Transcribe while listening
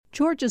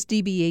Georgia's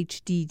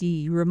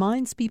DBHDD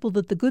reminds people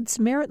that the Good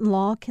Samaritan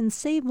law can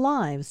save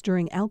lives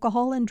during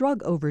alcohol and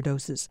drug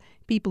overdoses.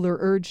 People are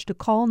urged to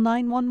call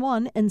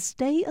 911 and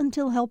stay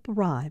until help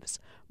arrives.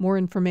 More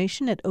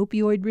information at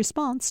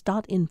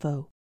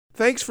opioidresponse.info.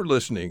 Thanks for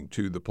listening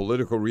to the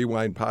Political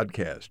Rewind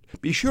podcast.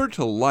 Be sure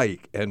to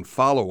like and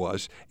follow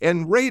us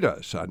and rate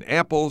us on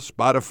Apple,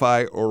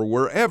 Spotify, or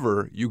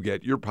wherever you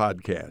get your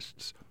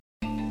podcasts.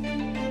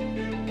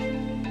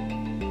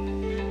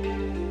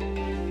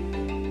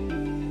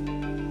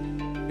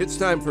 It's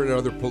time for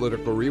another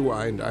Political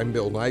Rewind. I'm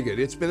Bill Nigut.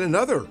 It's been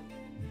another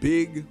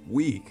big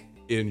week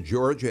in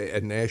Georgia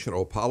and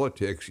national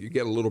politics. You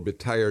get a little bit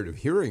tired of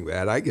hearing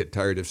that. I get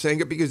tired of saying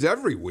it because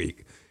every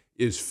week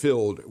is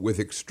filled with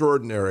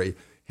extraordinary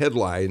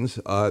headlines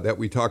that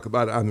we talk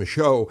about on the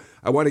show.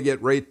 I want to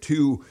get right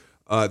to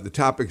the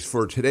topics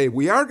for today.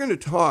 We are going to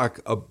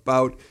talk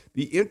about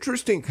the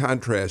interesting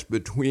contrast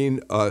between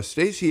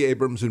Stacey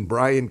Abrams and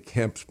Brian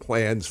Kemp's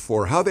plans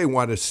for how they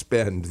want to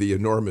spend the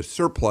enormous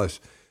surplus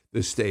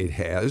the state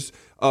has.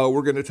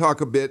 We're going to talk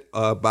a bit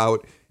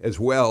about, as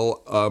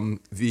well,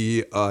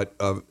 the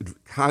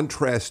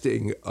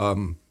contrasting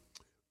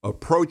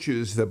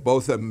approaches that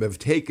both of them have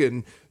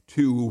taken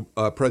to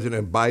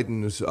President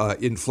Biden's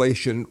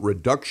Inflation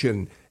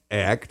Reduction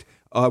Act.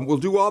 We'll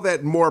do all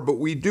that and more, but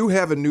we do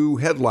have a new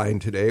headline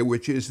today,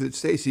 which is that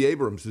Stacey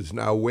Abrams is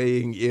now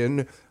weighing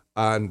in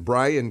on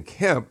Brian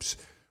Kemp's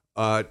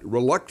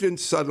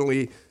reluctance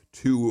suddenly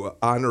to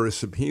honor a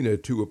subpoena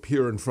to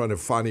appear in front of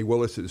Fani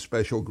Willis's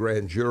special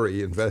grand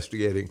jury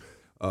investigating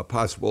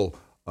possible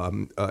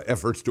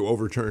efforts to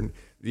overturn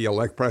the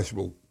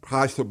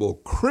possible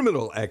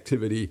criminal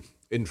activity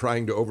in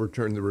trying to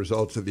overturn the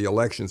results of the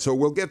election. So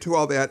we'll get to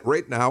all that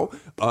right now.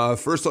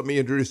 First, let me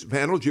introduce the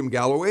panel. Jim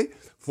Galloway,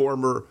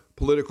 former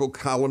political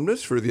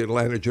columnist for the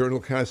Atlanta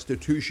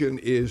Journal-Constitution,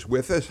 is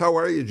with us. How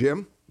are you,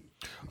 Jim?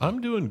 I'm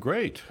doing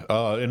great,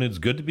 and it's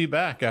good to be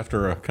back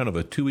after a kind of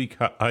a 2-week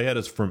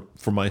hiatus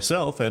for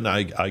myself, and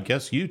I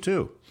guess you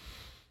too.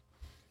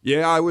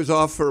 Yeah, I was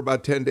off for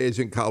about 10 days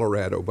in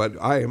Colorado, but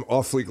I am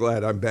awfully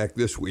glad I'm back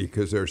this week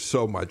because there's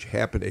so much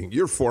happening.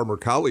 Your former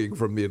colleague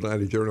from the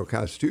Atlanta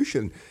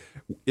Journal-Constitution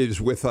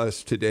is with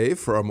us today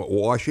from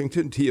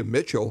Washington, Tia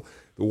Mitchell,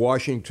 the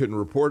Washington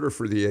reporter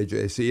for the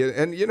AJC.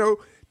 And you know,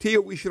 Tia,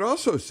 we should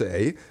also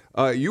say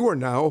you are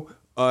now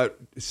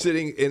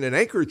sitting in an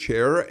anchor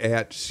chair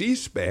at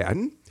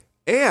C-SPAN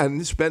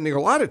and spending a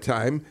lot of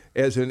time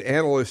as an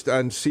analyst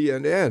on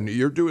CNN.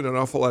 You're doing an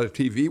awful lot of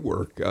TV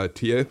work,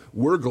 Tia.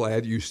 We're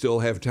glad you still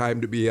have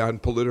time to be on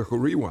Political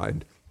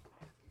Rewind.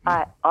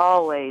 I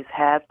always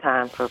have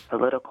time for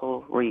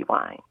Political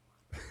Rewind.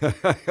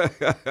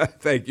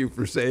 Thank you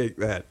for saying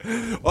that.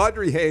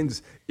 Audrey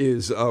Haynes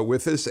is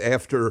with us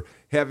after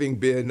having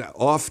been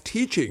off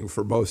teaching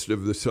for most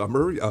of the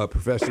summer,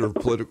 professor of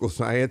political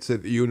science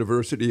at the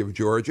University of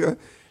Georgia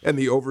and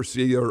the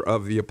overseer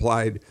of the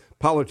Applied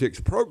Politics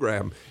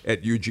program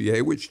at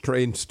UGA, which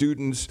trains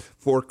students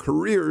for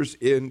careers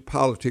in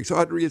politics.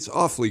 Audrey, it's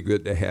awfully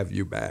good to have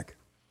you back.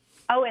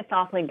 Oh, it's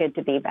awfully good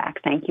to be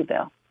back. Thank you,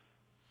 Bill.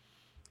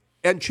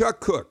 And Chuck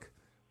Cook,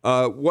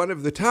 one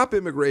of the top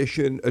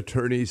immigration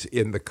attorneys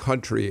in the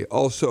country,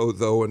 also,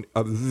 though,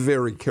 a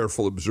very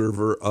careful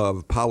observer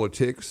of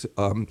politics.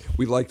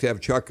 We'd like to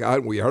have Chuck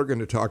on. We are going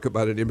to talk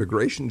about an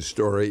immigration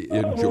story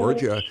in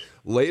Georgia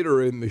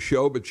later in the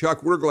show. But,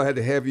 Chuck, we're glad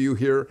to have you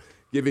here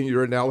giving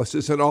your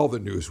analysis on all the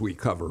news we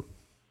cover.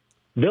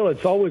 Bill,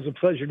 it's always a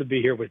pleasure to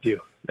be here with you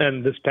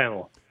and this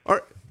panel. All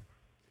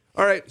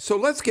right. So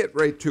let's get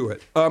right to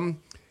it.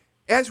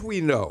 As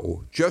we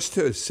know, just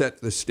to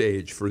set the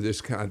stage for this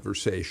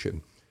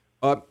conversation,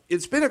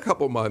 it's been a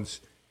couple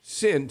months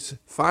since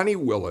Fani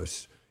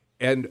Willis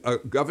and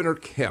Governor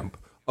Kemp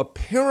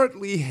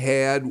apparently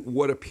had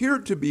what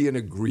appeared to be an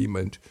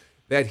agreement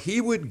that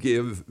he would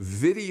give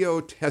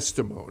video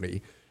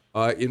testimony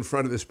in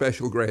front of the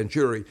special grand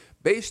jury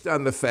based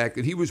on the fact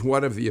that he was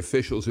one of the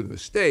officials in the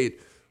state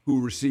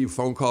who received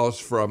phone calls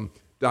from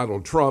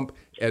Donald Trump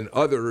and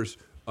others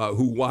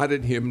who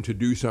wanted him to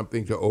do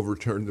something to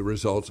overturn the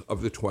results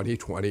of the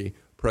 2020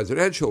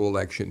 presidential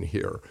election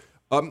here.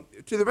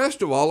 To the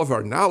best of all of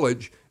our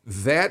knowledge,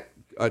 that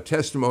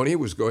testimony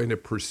was going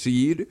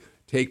to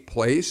take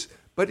place,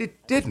 but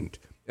it didn't.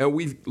 And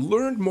we've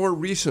learned more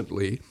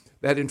recently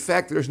that, in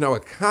fact, there's now a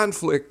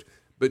conflict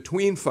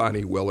between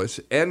Fani Willis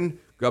and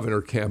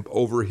Governor Kemp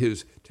over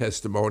his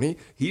testimony.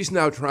 He's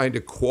now trying to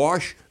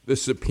quash the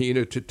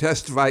subpoena to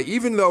testify,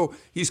 even though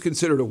he's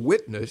considered a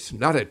witness,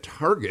 not a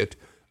target.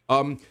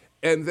 And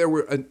there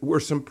were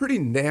some pretty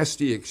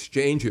nasty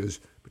exchanges,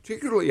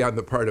 particularly on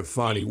the part of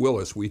Fani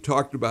Willis. We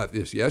talked about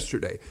this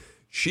yesterday.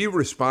 She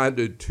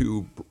responded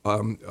to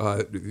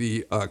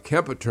the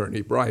Kemp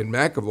attorney, Brian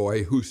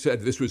McAvoy, who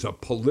said this was a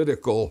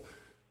political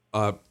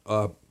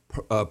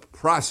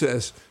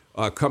process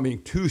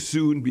coming too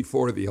soon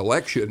before the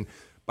election,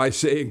 by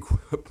saying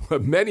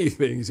many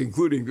things,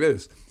 including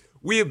this: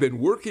 "We have been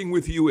working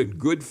with you in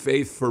good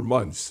faith for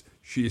months.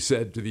 she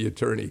said to the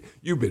attorney.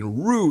 "You've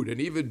been rude and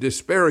even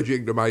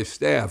disparaging to my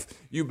staff.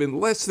 You've been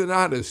less than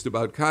honest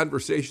about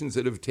conversations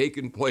that have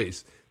taken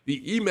place.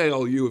 The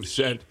email you have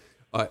sent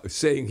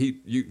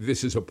saying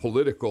this is a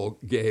political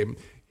game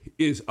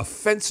is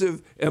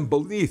offensive and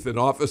beneath an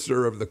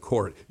officer of the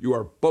court. You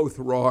are both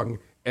wrong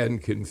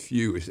and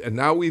confused." And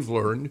now we've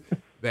learned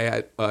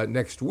that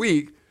next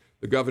week,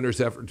 the governor's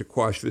effort to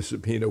quash the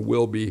subpoena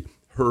will be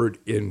heard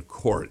in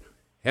court.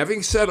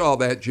 Having said all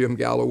that, Jim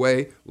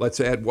Galloway,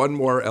 let's add one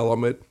more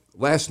element.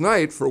 Last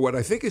night, for what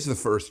I think is the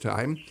first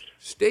time,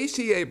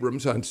 Stacey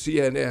Abrams on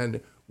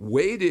CNN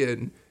weighed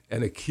in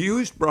and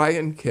accused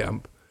Brian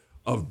Kemp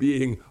of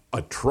being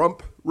a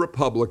Trump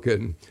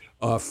Republican,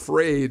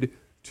 afraid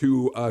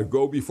to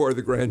go before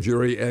the grand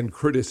jury and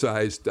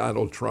criticize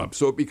Donald Trump.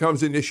 So it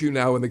becomes an issue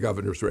now in the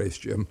governor's race,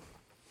 Jim.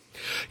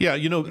 Yeah,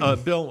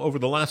 Bill, over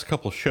the last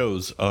couple of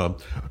shows,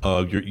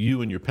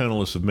 you and your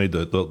panelists have made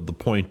the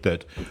point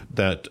that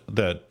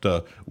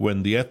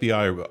when the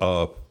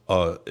FBI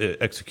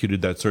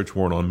executed that search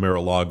warrant on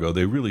Mar-a-Lago,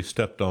 they really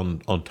stepped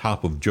on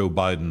top of Joe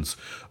Biden's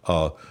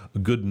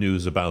good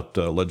news about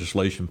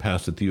legislation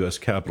passed at the U.S.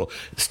 Capitol.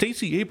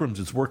 Stacey Abrams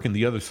is working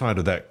the other side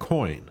of that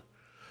coin,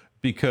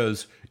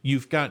 because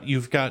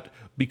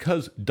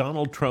because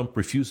Donald Trump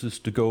refuses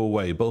to go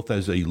away, both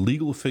as a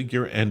legal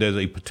figure and as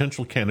a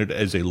potential candidate,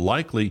 as a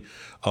likely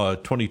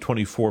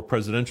 2024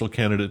 presidential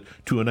candidate,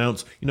 to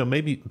announce,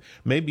 maybe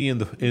in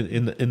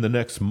the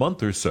next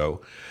month or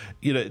so,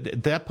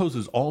 that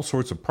poses all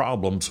sorts of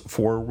problems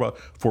for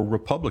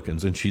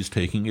Republicans, and she's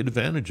taking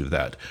advantage of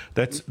that.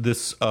 That's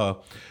this.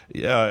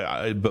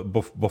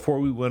 Before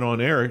we went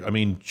on air, I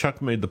mean,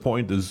 Chuck made the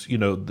point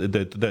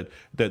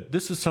that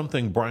this is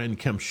something Brian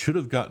Kemp should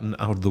have gotten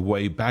out of the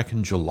way back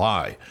in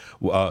July,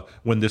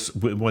 when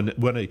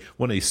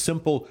a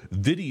simple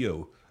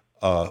video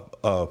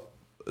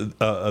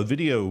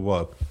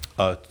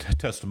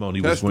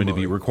testimony was going to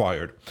be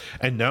required,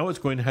 and now it's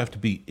going to have to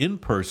be in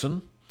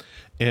person.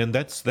 And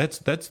that's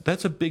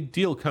a big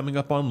deal coming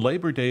up on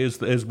Labor Day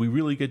as we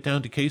really get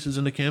down to cases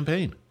in the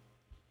campaign.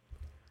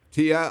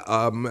 Tia,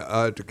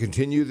 to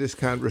continue this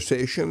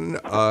conversation,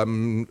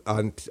 on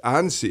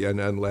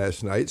CNN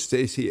last night,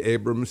 Stacey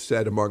Abrams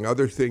said, among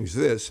other things,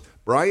 this: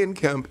 Brian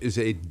Kemp is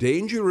a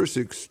dangerous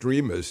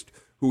extremist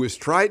who has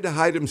tried to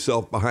hide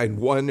himself behind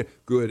one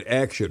good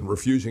action,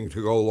 refusing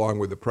to go along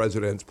with the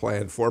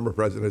former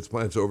president's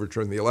plans to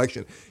overturn the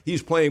election.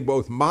 He's playing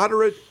both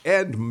moderate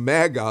and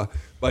MAGA,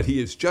 but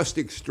he is just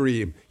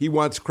extreme. He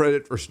wants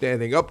credit for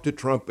standing up to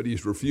Trump, but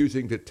he's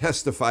refusing to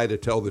testify to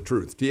tell the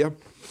truth. Tia?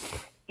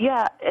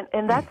 Yeah,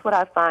 and that's what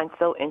I find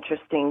so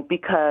interesting,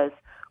 because,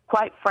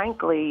 quite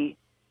frankly,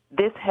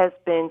 this has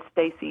been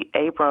Stacey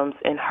Abrams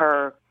and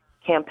her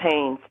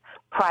campaign's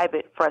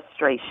private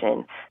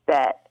frustration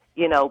that,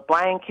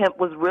 Brian Kemp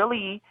was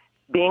really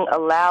being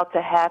allowed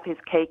to have his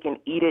cake and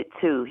eat it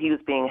too. He was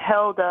being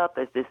held up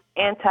as this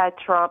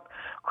anti-Trump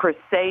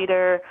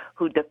crusader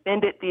who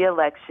defended the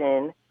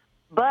election,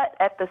 but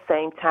at the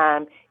same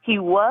time, he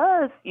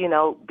was,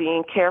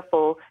 being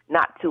careful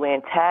not to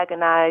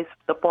antagonize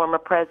the former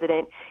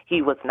president.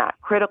 He was not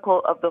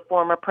critical of the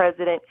former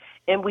president.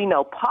 And we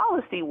know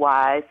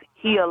policy-wise,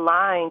 he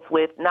aligns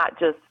with not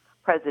just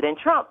President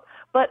Trump,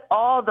 but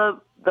all the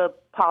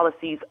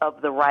policies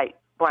of the right.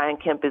 Brian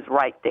Kemp is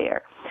right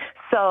there.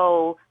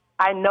 So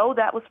I know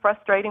that was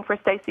frustrating for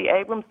Stacey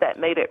Abrams. That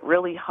made it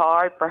really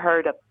hard for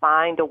her to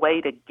find a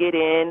way to get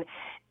in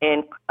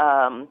and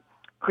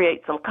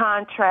create some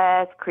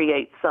contrast,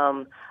 create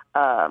some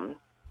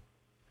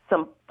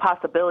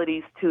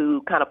possibilities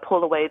to kind of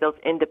pull away those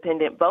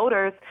independent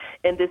voters.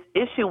 And this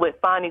issue with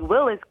Fani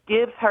Willis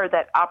gives her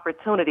that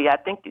opportunity. I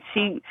think that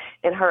she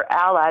and her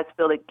allies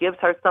feel it gives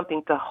her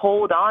something to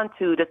hold on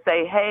to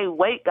say, hey,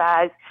 wait,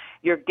 guys,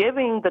 you're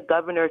giving the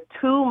governor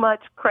too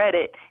much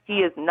credit.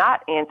 He is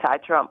not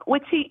anti-Trump,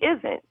 which he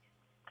isn't.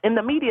 And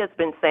the media has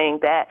been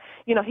saying that,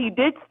 he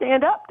did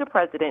stand up to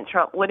President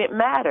Trump when it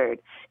mattered.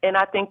 And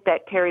I think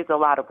that carries a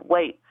lot of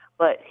weight,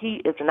 but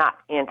he is not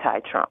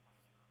anti-Trump.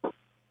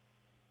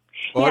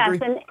 Audrey?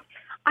 Yes, and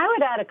I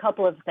would add a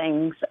couple of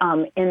things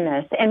in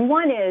this. And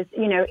one is,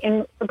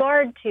 in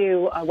regard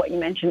to what you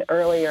mentioned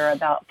earlier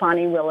about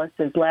Fani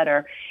Willis's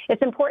letter,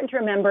 it's important to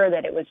remember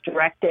that it was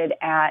directed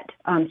at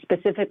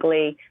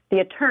specifically the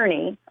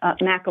attorney,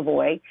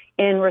 McAvoy,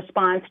 in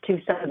response to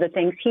some of the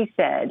things he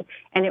said.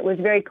 And it was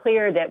very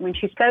clear that when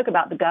she spoke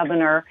about the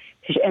governor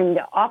and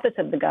the office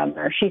of the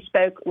governor, she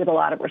spoke with a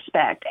lot of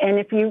respect. And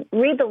if you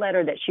read the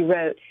letter that she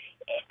wrote,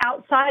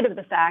 outside of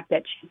the fact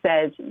that she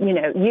says,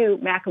 you,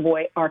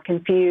 McAvoy, are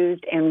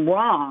confused and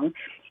wrong,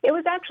 it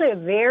was actually a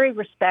very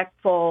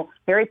respectful,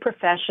 very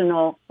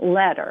professional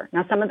letter.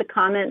 Now, some of the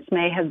comments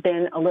may have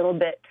been a little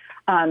bit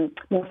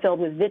more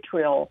filled with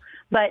vitriol,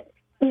 but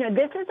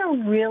this is a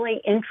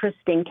really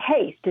interesting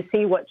case to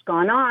see what's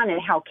gone on and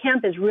how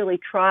Kemp has really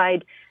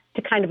tried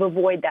to kind of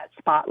avoid that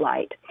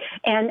spotlight.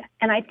 And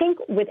I think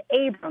with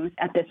Abrams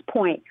at this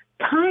point,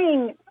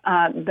 tying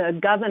the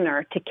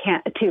governor to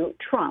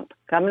Trump,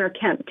 Governor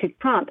Kemp to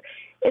Trump,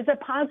 is a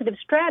positive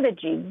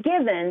strategy,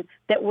 given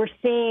that we're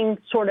seeing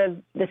sort of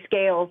the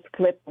scales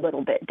flip a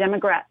little bit.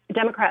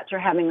 Democrats are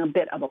having a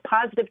bit of a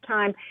positive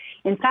time.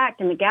 In fact,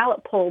 in the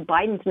Gallup poll,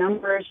 Biden's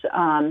numbers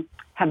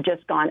have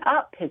just gone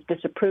up. His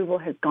disapproval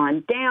has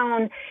gone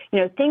down.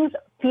 Things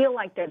feel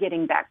like they're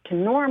getting back to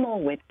normal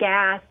with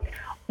gas.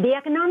 The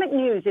economic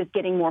news is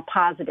getting more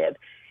positive.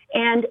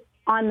 And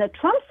on the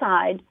Trump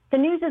side, the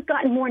news has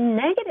gotten more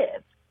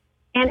negative.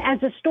 And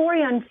as the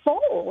story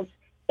unfolds,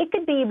 it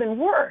could be even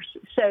worse.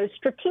 So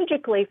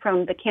strategically,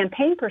 from the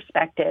campaign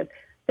perspective,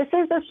 this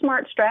is a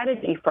smart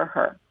strategy for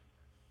her.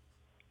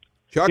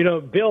 Chuck?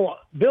 Bill,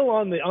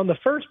 on the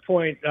first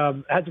point,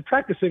 as a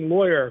practicing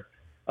lawyer,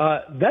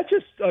 that's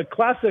just a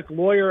classic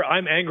lawyer,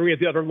 I'm angry at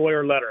the other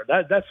lawyer letter.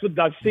 That's what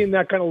I've seen,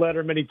 that kind of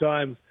letter many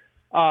times.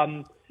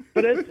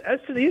 But as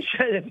to the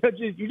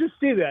issue, you just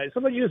see that.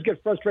 Sometimes you just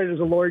get frustrated as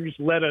a lawyer, you just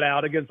let it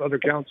out against other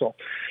counsel.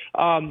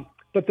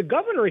 But the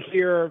governor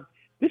here,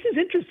 this is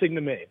interesting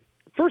to me.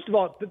 First of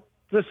all,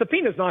 the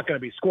subpoena is not going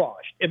to be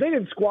squashed. If they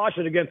didn't squash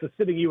it against a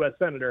sitting U.S.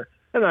 senator,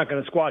 they're not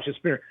going to squash his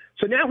subpoena.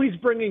 So now he's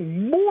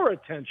bringing more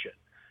attention.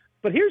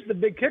 But here's the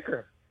big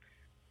kicker.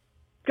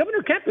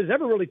 Governor Kemp has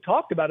never really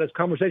talked about his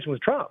conversation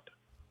with Trump.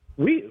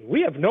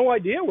 We have no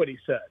idea what he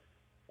said.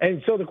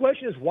 And so the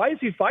question is, why is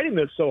he fighting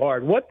this so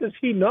hard? What does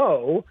he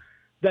know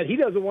that he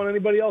doesn't want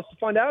anybody else to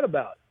find out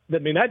about? I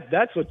mean,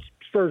 that's what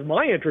spurs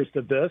my interest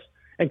in this.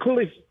 And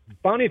clearly,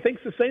 Bonnie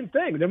thinks the same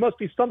thing. There must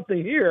be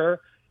something here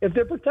if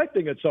they're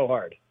protecting it so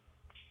hard.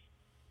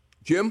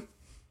 Jim?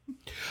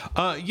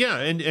 Yeah,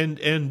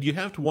 and you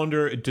have to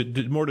wonder.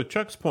 More to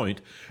Chuck's point,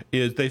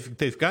 is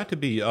they've got to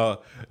be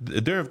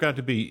there have got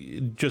to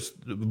be just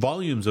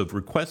volumes of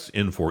requests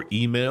in for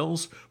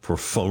emails, for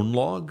phone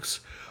logs,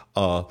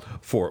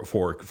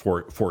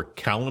 for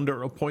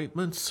calendar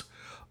appointments.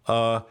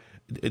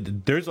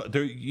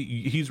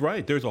 He's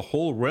right. There's a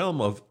whole realm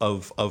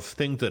of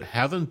things that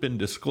haven't been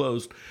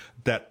disclosed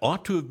that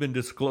ought to have been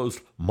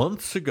disclosed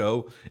months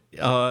ago,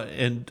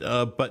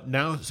 but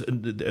now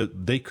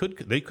they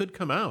could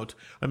come out.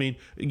 I mean,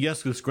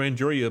 yes, this grand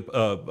jury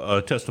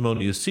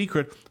testimony is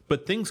secret,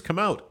 but things come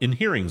out in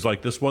hearings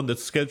like this one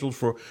that's scheduled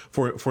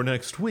for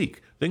next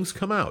week. Things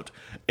come out,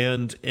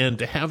 and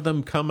to have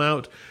them come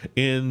out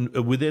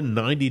within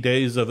 90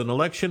 days of an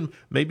election,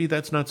 maybe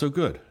that's not so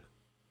good.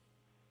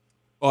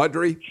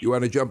 Audrey, you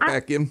want to jump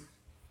back in?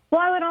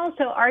 Well, I would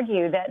also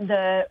argue that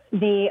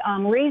the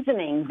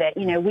reasoning that,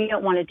 we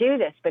don't want to do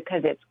this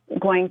because it's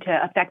going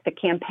to affect the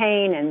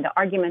campaign, and the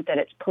argument that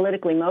it's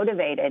politically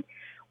motivated,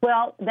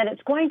 well, that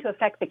it's going to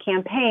affect the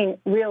campaign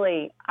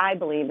really, I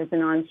believe, is a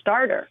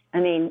non-starter. I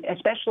mean,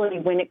 especially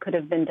when it could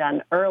have been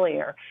done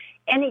earlier.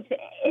 And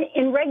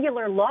in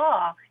regular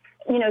law,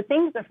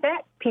 things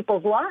affect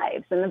people's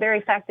lives. And the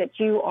very fact that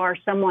you are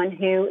someone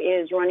who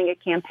is running a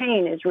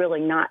campaign is really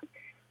not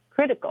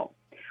critical.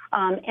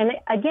 And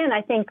again,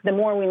 I think the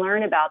more we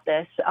learn about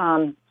this,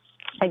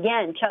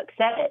 again, Chuck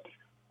said it,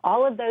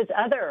 all of those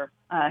other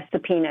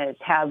subpoenas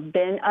have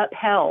been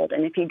upheld.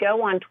 And if you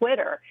go on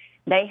Twitter,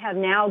 they have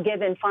now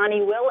given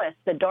Fani Willis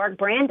the Dark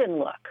Brandon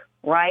look,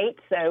 right?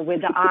 So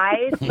with the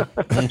eyes,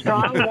 a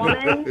strong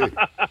woman.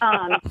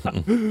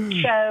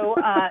 So,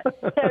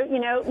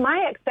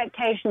 my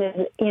expectation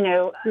is,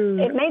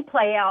 it may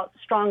play out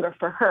stronger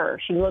for her.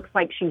 She looks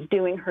like she's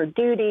doing her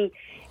duty.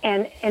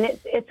 And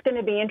it's going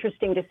to be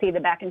interesting to see the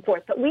back and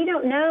forth. But we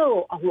don't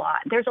know a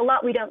lot. There's a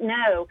lot we don't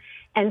know.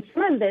 And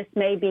some of this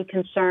may be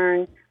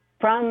concern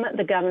from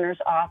the governor's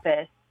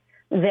office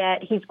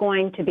that he's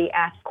going to be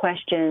asked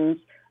questions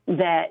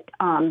that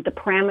the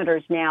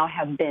parameters now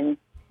have been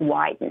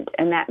widened,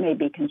 and that may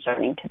be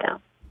concerning to them.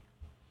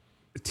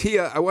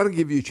 Tia, I want to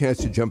give you a chance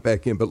to jump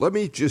back in, but let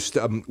me just,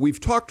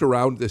 we've talked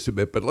around this a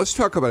bit, but let's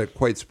talk about it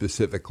quite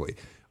specifically.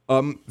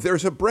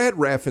 There's a Brad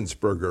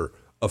Raffensperger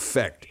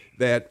effect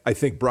that I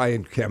think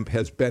Brian Kemp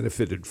has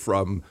benefited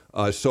from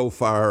so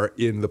far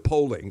in the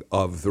polling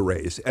of the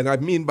race. And I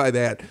mean by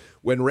that,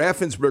 when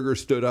Raffensperger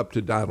stood up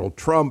to Donald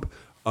Trump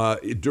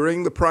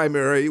during the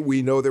primary,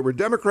 we know there were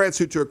Democrats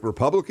who took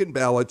Republican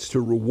ballots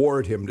to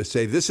reward him, to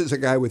say, this is a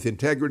guy with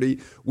integrity,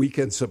 we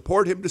can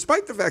support him,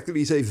 despite the fact that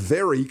he's a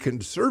very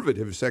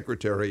conservative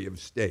Secretary of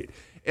State.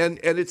 And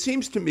it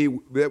seems to me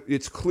that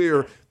it's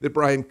clear that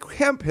Brian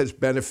Kemp has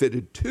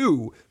benefited,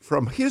 too,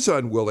 from his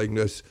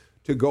unwillingness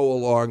to go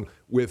along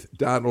with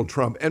Donald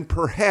Trump, and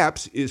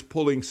perhaps is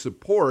pulling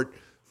support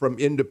from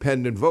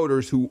independent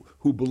voters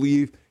who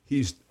believe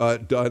he's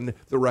done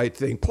the right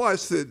thing.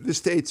 Plus, the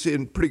state's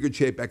in pretty good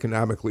shape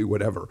economically,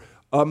 whatever.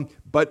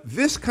 But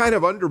this kind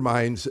of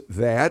undermines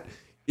that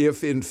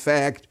if, in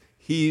fact,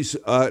 he's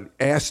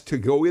asked to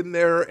go in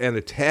there and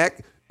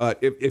attack,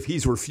 if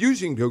he's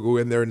refusing to go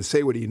in there and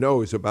say what he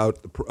knows about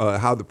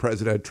how the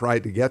president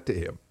tried to get to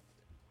him.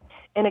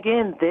 And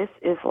again, this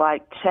is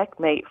like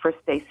checkmate for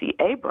Stacey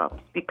Abrams,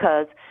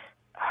 because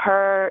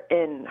her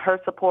and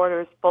her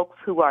supporters, folks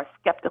who are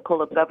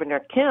skeptical of Governor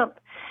Kemp,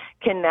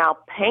 can now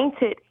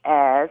paint it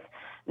as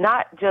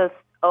not just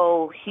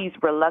oh, he's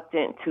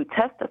reluctant to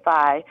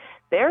testify.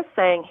 They're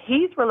saying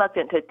he's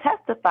reluctant to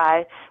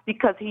testify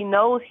because he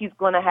knows he's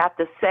going to have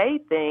to say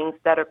things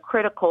that are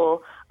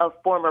critical of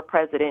former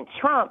President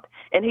Trump,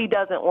 and he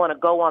doesn't want to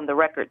go on the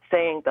record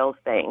saying those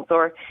things.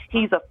 Or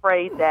he's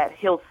afraid that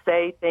he'll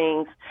say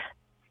things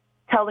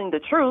telling the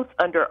truth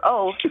under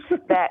oath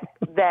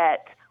that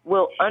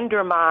will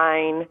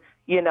undermine,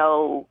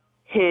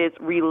 his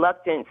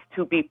reluctance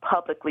to be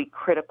publicly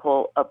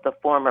critical of the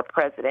former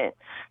president.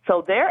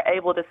 So they're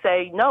able to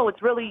say, no,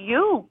 it's really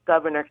you,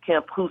 Governor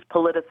Kemp, who's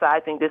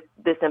politicizing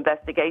this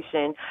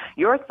investigation.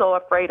 You're so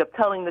afraid of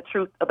telling the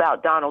truth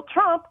about Donald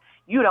Trump,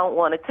 you don't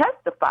want to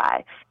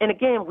testify. And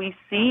again,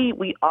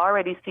 we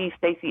already see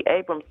Stacey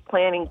Abrams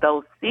planting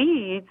those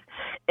seeds.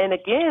 And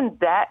again,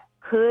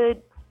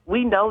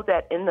 we know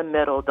that in the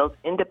middle, those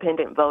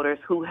independent voters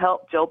who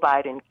helped Joe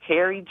Biden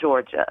carry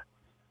Georgia,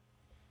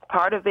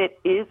 part of it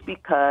is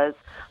because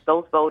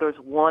those voters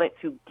wanted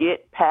to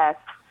get past,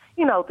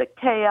 the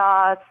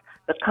chaos,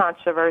 the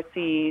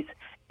controversies,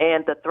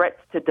 and the threats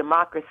to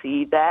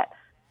democracy that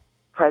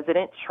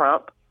President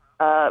Trump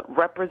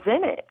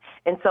represented.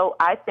 And so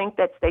I think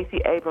that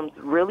Stacey Abrams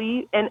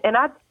really, and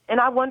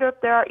I wonder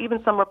if there are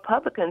even some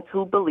Republicans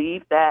who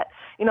believe that,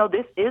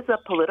 this is a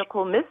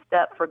political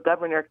misstep for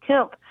Governor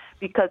Kemp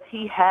because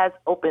he has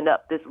opened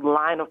up this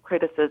line of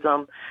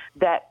criticism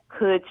that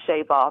could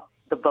shave off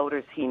the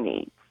voters he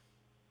needs.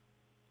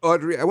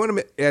 Audrey, I want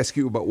to ask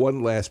you about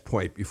one last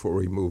point before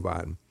we move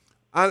on.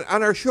 On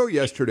our show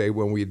yesterday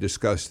when we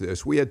discussed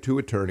this, we had two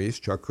attorneys,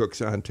 Chuck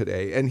Cook's on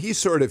today, and he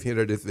sort of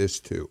hinted at this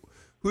too,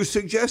 who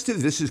suggested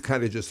this is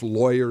kind of just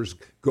lawyers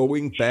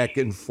going back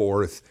and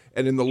forth,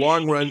 and in the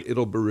long run,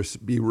 it'll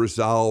be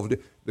resolved.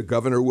 The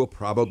governor will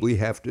probably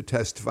have to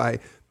testify.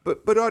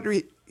 But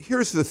Audrey,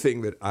 here's the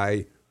thing that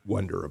I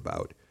wonder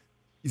about.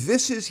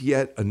 This is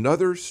yet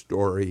another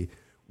story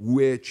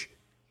which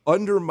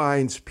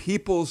undermines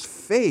people's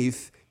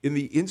faith in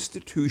the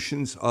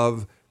institutions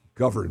of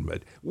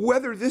government.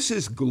 Whether this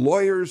is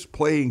lawyers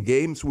playing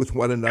games with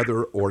one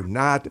another or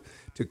not,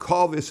 to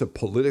call this a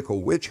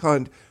political witch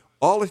hunt,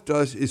 all it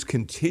does is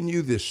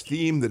continue this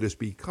theme that has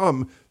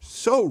become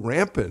so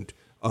rampant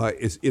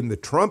is in the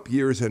Trump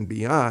years and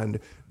beyond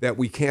that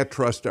we can't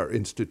trust our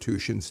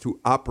institutions to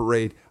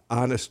operate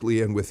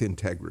honestly and with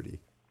integrity.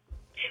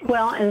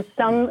 Well, and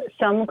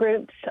some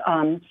groups,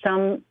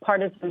 some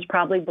partisans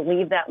probably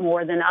believe that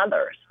more than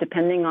others,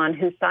 depending on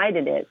whose side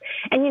it is.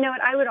 And you know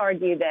what? I would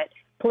argue that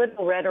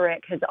political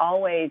rhetoric has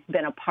always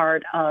been a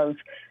part of,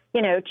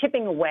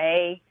 chipping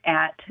away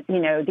at,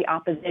 the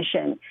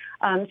opposition.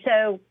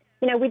 So,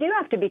 we do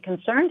have to be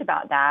concerned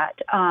about that.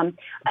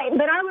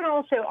 But I would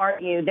also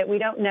argue that we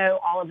don't know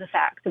all of the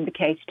facts of the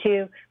case,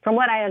 too. From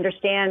what I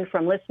understand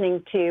from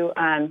listening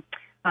to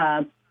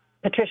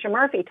Patricia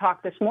Murphy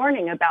talked this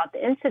morning about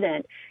the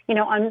incident.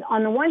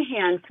 On the one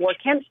hand, for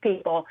Kemp's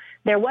people,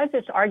 there was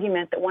this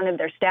argument that one of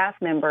their staff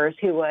members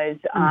who was,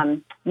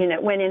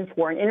 went in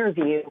for an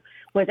interview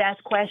was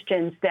asked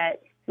questions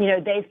that,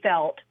 they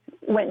felt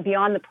went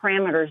beyond the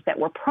parameters that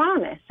were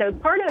promised. So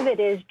part of it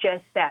is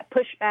just that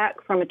pushback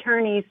from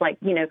attorneys like,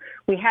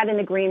 we had an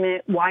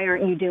agreement. Why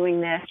aren't you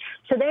doing this?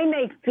 So they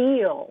may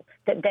feel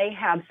that they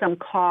have some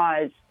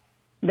cause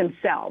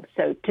themselves,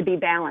 so to be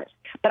balanced.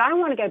 But I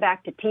want to go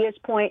back to Tia's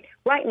point.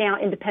 Right now,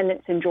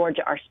 independents in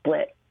Georgia are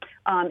split.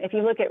 If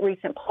you look at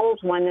recent polls,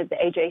 one that the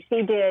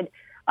AJC did,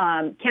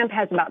 Kemp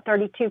has about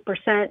 32%,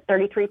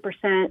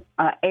 33%.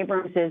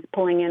 Abrams is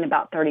pulling in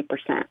about 30%.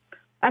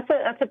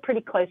 That's a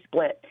pretty close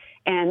split.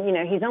 And,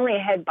 he's only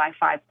ahead by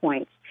 5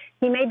 points.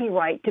 He may be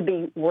right to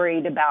be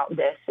worried about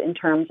this in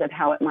terms of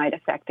how it might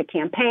affect the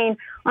campaign.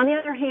 On the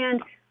other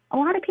hand, a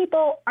lot of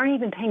people aren't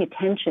even paying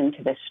attention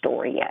to this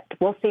story yet.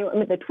 We'll see what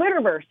the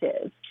Twitterverse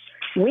is.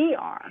 We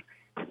are.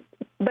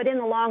 But in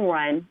the long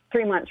run,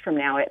 3 months from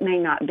now, it may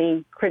not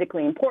be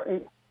critically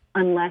important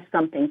unless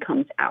something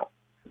comes out.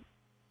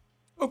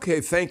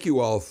 Okay, thank you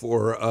all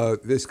for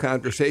this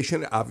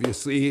conversation.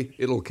 Obviously,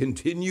 it'll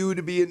continue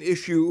to be an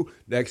issue.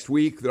 Next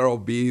week, there will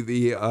be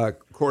the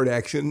court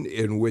action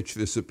in which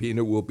the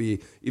subpoena will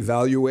be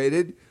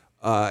evaluated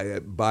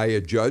by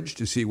a judge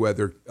to see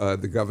whether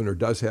the governor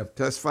does have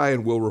to testify,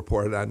 and we'll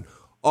report on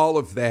all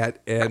of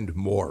that and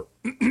more.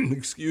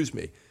 Excuse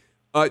me.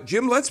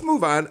 Jim, let's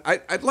move on.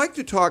 I'd like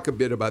to talk a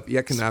bit about the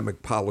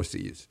economic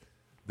policies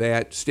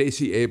that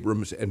Stacey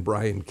Abrams and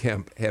Brian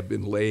Kemp have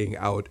been laying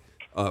out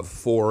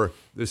for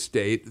the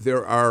state.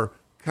 There are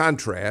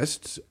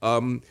contrasts.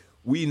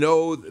 We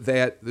know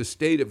that the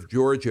state of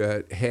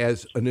Georgia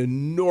has an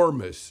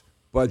enormous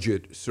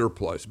budget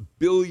surplus,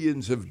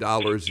 billions of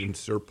dollars in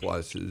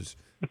surpluses.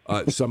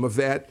 Some of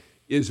that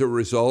is a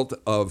result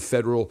of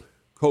federal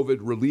COVID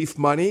relief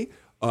money.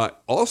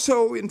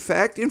 Also, in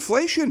fact,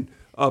 inflation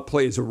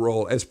plays a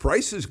role. As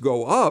prices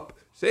go up,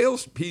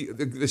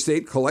 the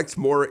state collects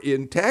more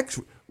in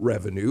tax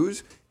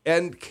revenues.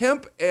 And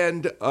Kemp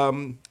and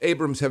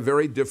Abrams have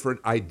very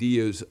different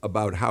ideas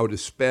about how to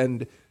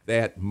spend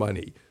that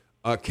money.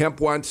 Kemp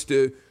wants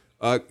to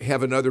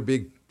have another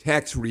big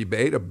tax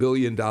rebate, $1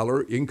 billion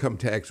income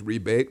tax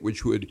rebate,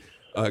 which would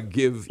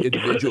give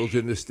individuals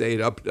in the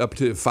state up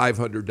to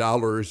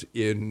 $500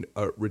 in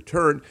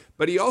return.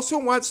 But he also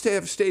wants to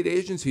have state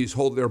agencies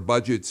hold their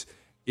budgets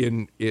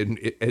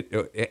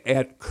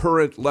at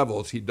current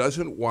levels. He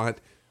doesn't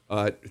want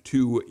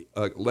to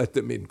let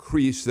them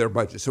increase their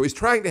budget. So he's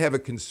trying to have a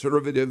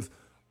conservative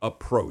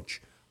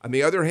approach. On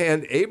the other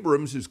hand,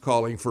 Abrams is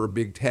calling for a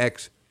big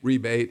tax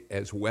rebate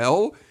as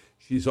well.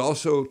 She's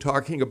also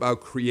talking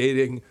about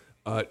creating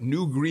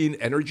new green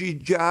energy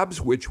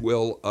jobs, which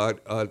will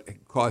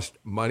cost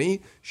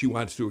money. She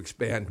wants to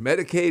expand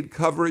Medicaid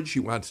coverage. She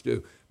wants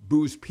to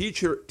boost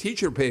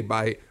teacher pay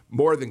by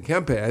more than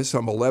Kemp has,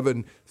 some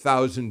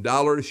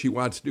 $11,000. She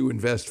wants to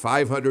invest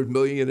 $500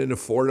 million in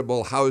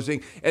affordable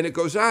housing, and it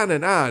goes on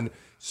and on.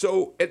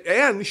 So,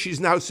 and she's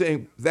now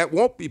saying that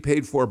won't be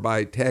paid for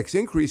by tax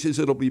increases.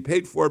 It'll be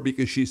paid for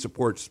because she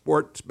supports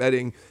sports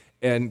betting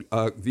and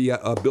the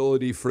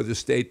ability for the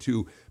state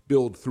to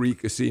build 3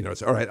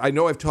 casinos. All right, I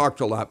know I've talked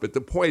a lot, but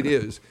the point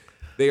is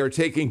they are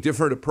taking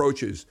different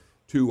approaches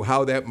to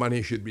how that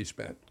money should be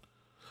spent.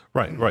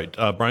 Right.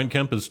 Brian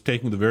Kemp is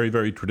taking the very,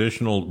 very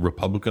traditional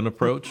Republican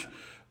approach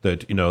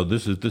that,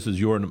 this is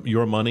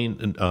your money,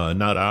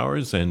 not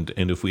ours, and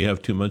if we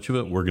have too much of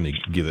it, we're going to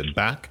give it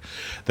back.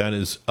 That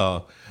is,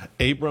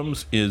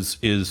 Abrams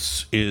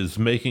is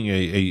making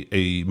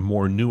a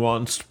more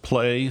nuanced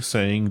play,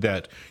 saying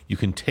that you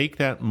can take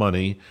that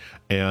money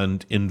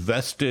and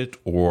invest it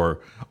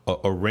or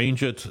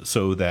arrange it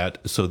so that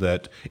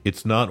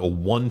it's not a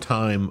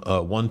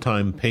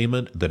one-time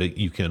payment, that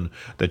you can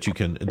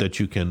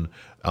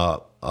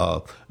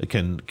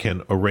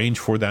arrange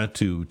for that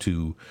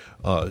to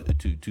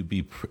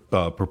be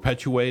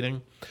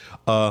perpetuating.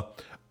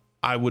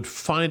 I would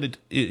find it.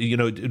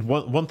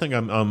 One thing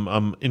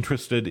I'm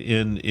interested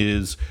in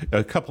is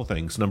a couple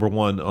things. Number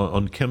one,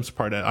 on Kemp's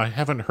part, I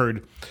haven't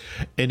heard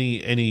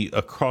any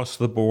across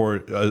the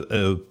board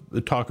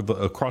talk of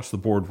across the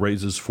board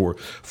raises for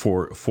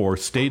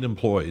state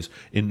employees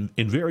in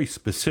very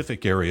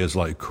specific areas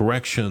like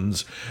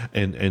corrections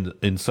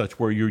and such,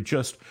 where you're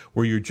just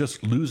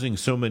losing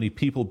so many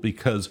people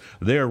because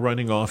they're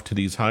running off to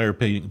these higher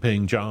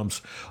paying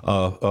jobs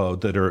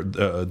that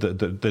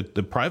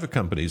the private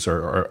companies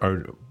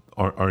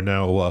are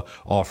now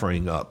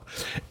offering up.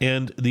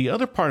 And the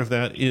other part of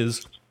that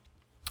is,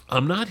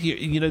 I'm not here.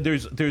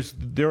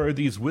 There are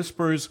these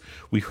whispers.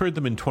 We heard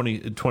them in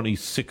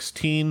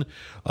 2016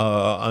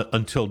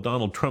 until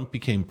Donald Trump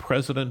became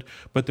president.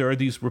 But there are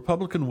these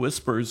Republican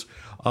whispers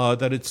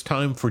that it's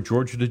time for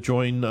Georgia to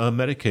join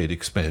Medicaid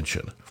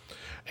expansion.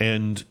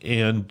 And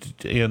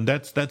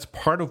that's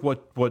part of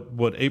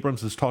what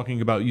Abrams is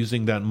talking about,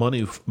 using that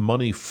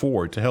money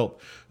for to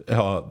help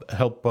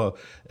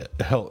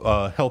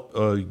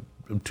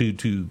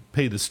to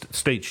pay the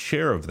state's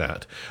share of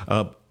that.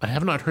 I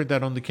have not heard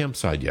that on the Kemp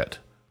side yet.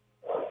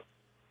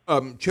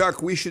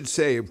 Chuck, we should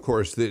say, of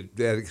course,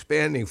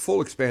 that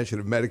full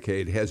expansion of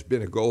Medicaid has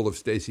been a goal of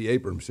Stacey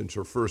Abrams since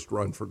her first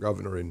run for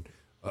governor in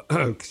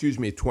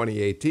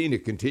 2018.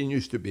 It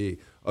continues to be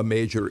a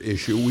major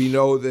issue. We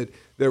know that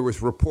there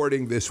was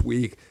reporting this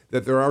week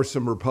that there are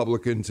some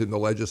Republicans in the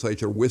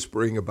legislature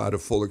whispering about a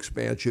full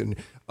expansion.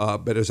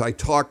 But as I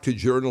talk to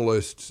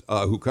journalists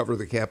who cover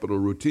the Capitol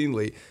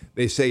routinely,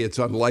 they say it's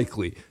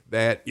unlikely.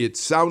 That it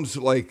sounds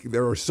like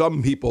there are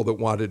some people that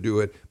want to do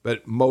it,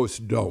 but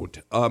most don't.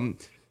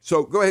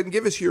 So go ahead and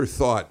give us your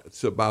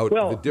thoughts about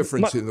the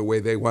difference in the way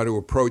they want to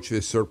approach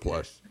this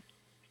surplus.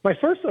 My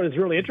first thought is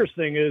really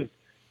interesting is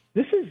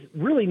this is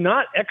really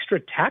not extra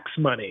tax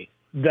money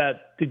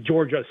that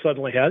Georgia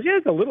suddenly has. Yeah,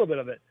 it's a little bit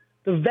of it.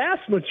 The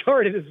vast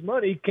majority of this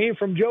money came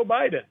from Joe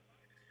Biden.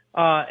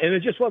 And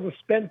it just wasn't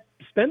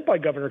spent by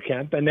Governor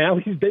Kemp. And now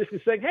he's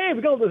basically saying, hey,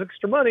 we got all this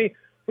extra money.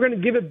 We're going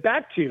to give it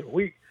back to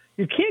you.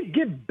 You can't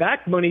give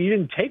back money you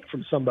didn't take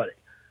from somebody.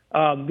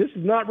 This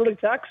is not really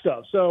tax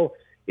stuff. So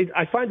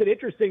I find it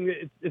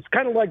interesting. It's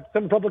kind of like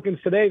some Republicans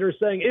today, they're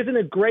saying, isn't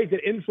it great that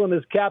insulin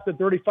is capped at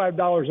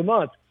 $35 a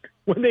month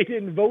when they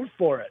didn't vote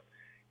for it?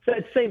 So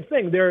it's the same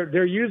thing.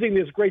 They're using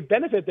this great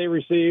benefit they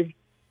received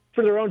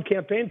for their own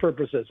campaign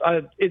purposes.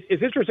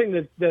 It's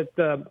interesting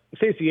that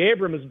Stacey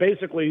Abrams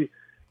basically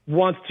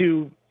wants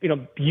to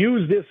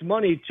use this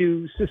money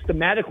to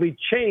systematically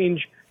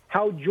change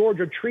how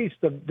Georgia treats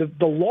the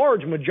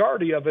large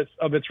majority of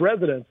its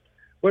residents,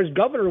 whereas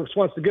Governor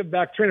wants to give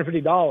back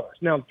 $350.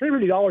 Now,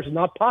 $350 is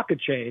not pocket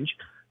change,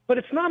 but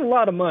it's not a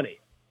lot of money.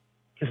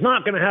 It's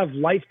not going to have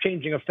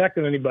life-changing effect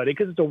on anybody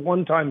because it's a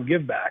one-time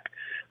give back.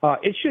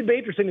 It should be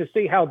interesting to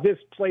see how this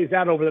plays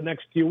out over the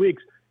next few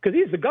weeks because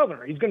he's the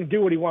governor. He's going to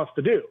do what he wants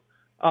to do.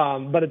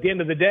 But at the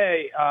end of the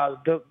day,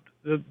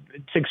 the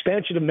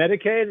expansion of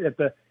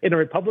Medicaid in a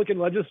Republican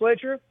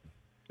legislature,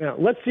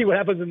 let's see what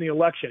happens in the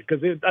election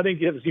because I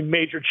think you have to see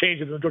major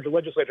changes in the Georgia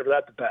legislature for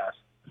that to pass.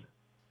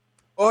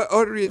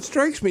 Audrey, it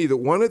strikes me that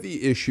one of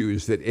the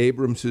issues that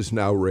Abrams has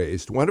now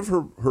raised, one of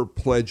her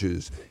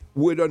pledges,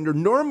 would under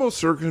normal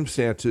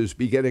circumstances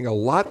be getting a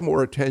lot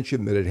more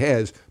attention than it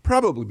has,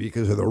 probably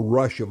because of the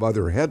rush of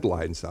other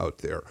headlines out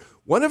there.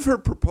 One of her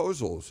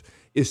proposals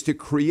is to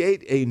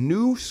create a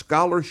new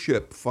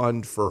scholarship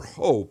fund for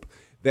hope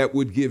that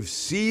would give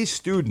C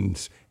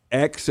students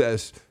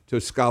access to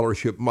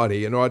scholarship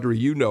money. And Audrey,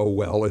 you know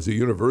well as a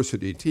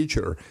university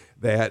teacher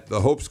that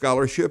the Hope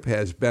Scholarship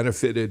has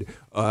benefited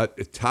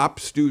top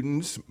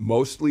students,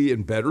 mostly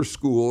in better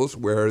schools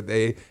where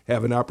they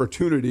have an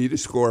opportunity to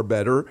score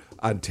better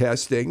on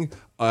testing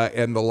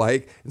and the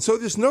like. And so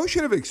this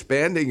notion of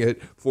expanding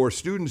it for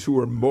students who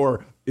are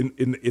more in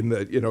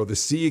the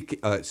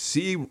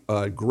C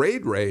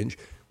grade range,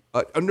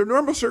 under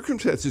normal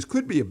circumstances,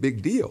 could be a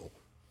big deal.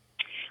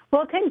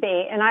 Well, it could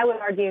be, and I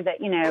would argue that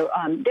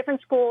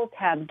different schools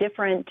have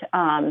different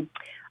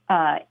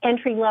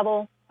entry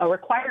level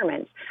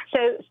requirements.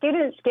 So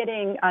students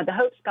getting the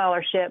Hope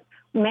Scholarship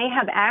may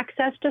have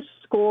access to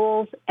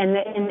schools, and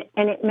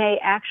it may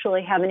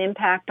actually have an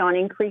impact on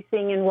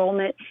increasing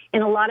enrollment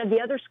in a lot of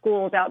the other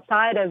schools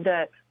outside of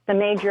the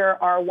major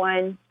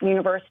R1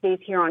 universities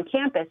here on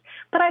campus.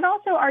 But I'd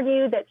also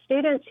argue that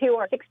students who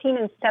are 16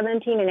 and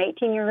 17 and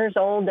 18 years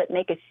old that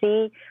make a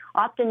C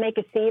often make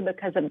a C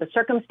because of the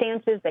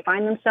circumstances they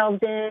find themselves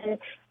in,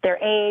 their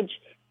age.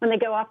 When they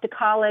go off to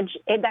college,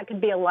 that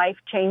could be a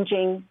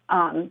life-changing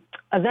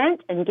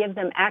event and give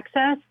them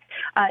access.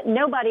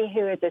 Nobody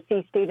who is a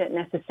C student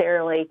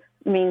necessarily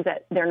means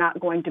that they're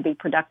not going to be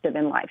productive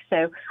in life.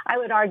 So I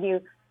would argue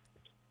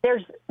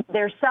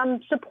there's some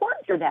support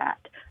for that.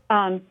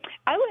 I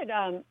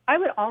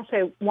would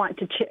also want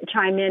to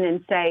chime in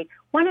and say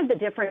one of the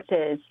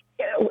differences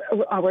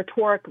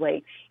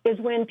rhetorically is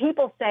when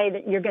people say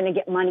that you're going to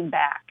get money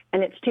back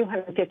and it's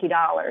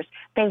 $250.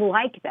 They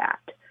like that.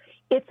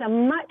 It's a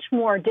much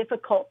more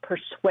difficult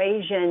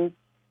persuasion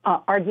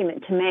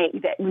argument to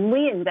make that when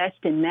we invest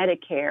in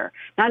Medicare,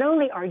 not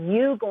only are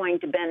you going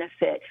to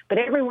benefit, but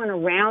everyone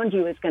around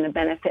you is going to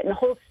benefit, and the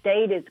whole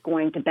state is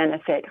going to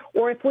benefit.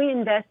 Or if we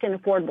invest in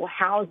affordable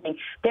housing,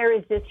 there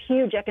is this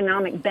huge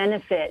economic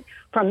benefit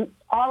from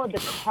all of the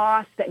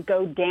costs that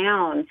go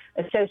down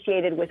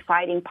associated with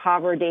fighting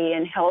poverty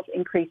and health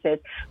increases.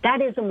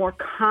 That is a more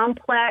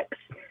complex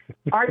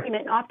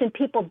argument. Often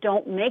people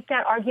don't make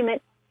that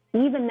argument,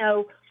 even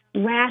though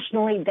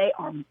rationally they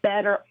are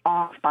better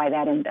off by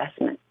that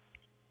investment.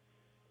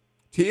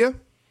 Tia?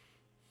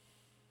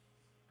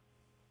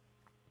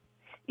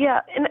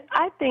 Yeah, and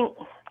I think,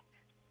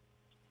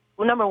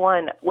 well, number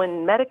one,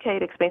 when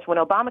Medicaid expansion, when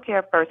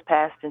Obamacare first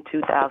passed in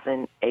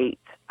 2008,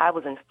 I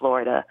was in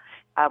Florida.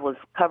 I was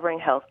covering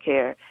health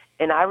care,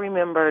 and I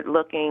remember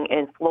looking,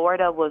 and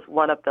Florida was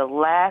one of the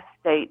last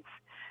states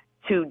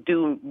to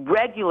do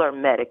regular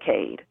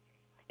Medicaid.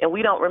 And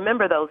we don't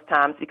remember those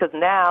times because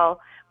now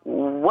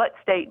what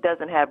state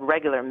doesn't have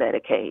regular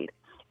Medicaid?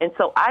 And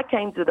so I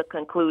came to the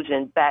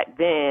conclusion back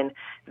then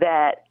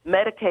that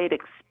Medicaid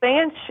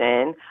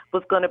expansion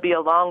was going to be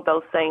along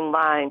those same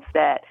lines,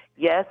 that,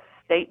 yes,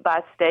 state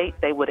by state,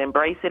 they would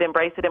embrace it,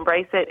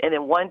 and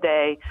then one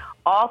day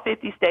all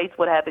 50 states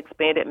would have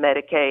expanded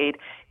Medicaid,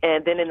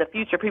 and then in the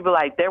future people are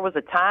like, there was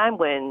a time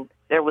when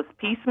there was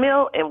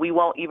piecemeal, and we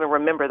won't even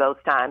remember those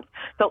times.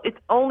 So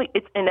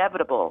it's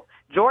inevitable.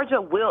 Georgia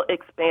will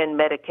expand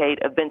Medicaid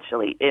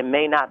eventually. It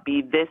may not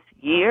be this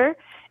year,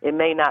 it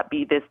may not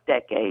be this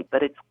decade,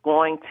 but it's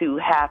going to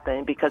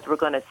happen because we're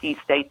going to see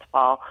states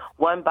fall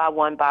one by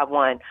one by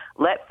one.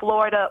 Let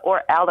Florida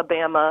or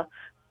Alabama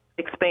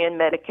expand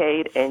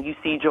Medicaid, and you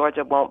see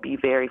Georgia won't be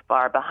very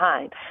far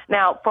behind.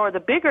 Now, for the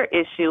bigger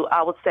issue,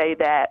 I would say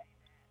that,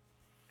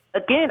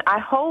 again, I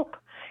hope,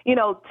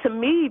 to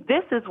me,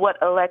 this is what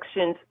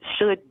elections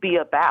should be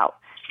about.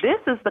 This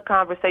is the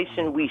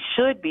conversation we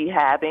should be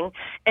having,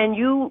 and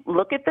you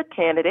look at the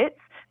candidates,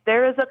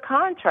 there is a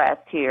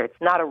contrast here.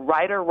 It's not a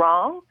right or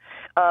wrong.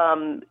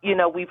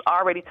 We've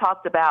already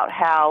talked about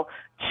how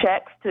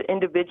checks to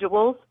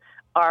individuals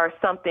are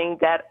something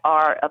that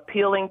are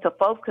appealing to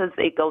folks because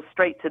it goes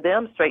straight to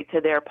them, straight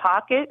to their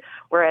pocket,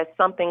 whereas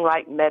something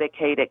like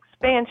Medicaid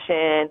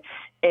expansion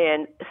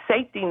and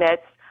safety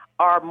nets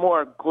are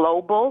more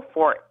global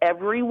for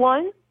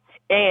everyone.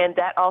 And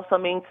that also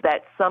means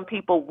that some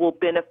people will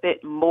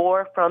benefit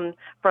more from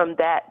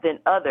that than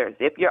others.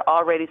 If you're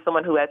already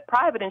someone who has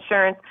private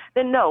insurance,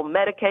 then no,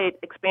 Medicaid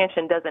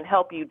expansion doesn't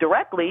help you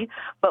directly,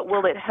 but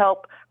will it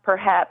help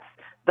perhaps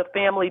the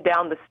family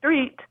down the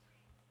street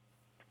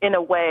in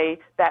a way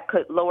that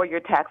could lower your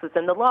taxes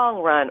in the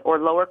long run or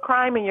lower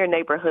crime in your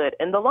neighborhood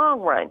in the long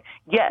run?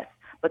 Yes,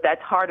 but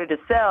that's harder to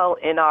sell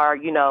in our,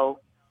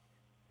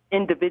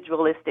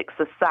 individualistic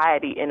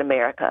society in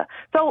America.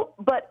 So,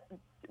 but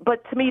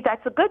to me,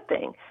 that's a good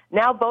thing.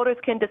 Now voters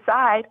can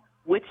decide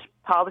which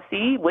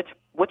policy, which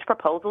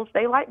proposals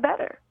they like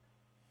better.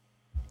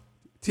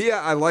 Tia,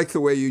 I like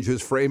the way you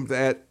just framed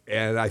that,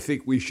 and I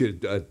think we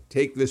should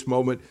take this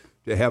moment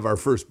to have our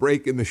first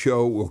break in the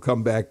show. We'll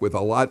come back with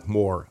a lot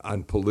more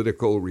on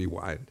Political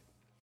Rewind.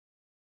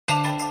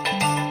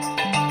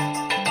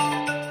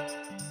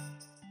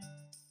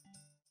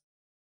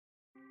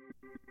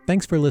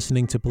 Thanks for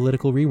listening to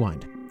Political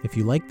Rewind. If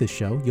you like this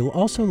show, you'll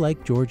also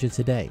like Georgia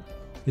Today.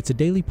 It's a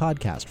daily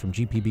podcast from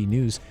GPB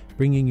News,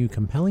 bringing you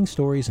compelling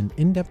stories and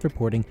in-depth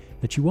reporting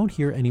that you won't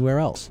hear anywhere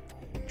else.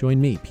 Join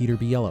me, Peter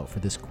Biello, for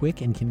this quick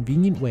and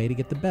convenient way to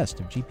get the best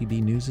of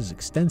GPB News'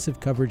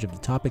 extensive coverage of the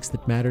topics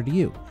that matter to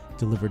you,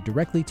 delivered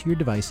directly to your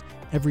device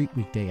every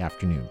weekday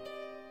afternoon.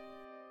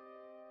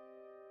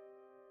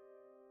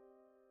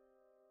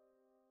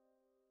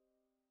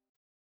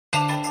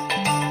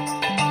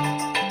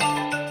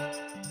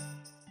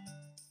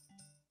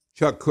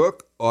 Chuck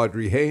Cook,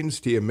 Audrey Haynes,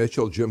 Tia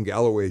Mitchell, Jim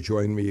Galloway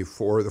join me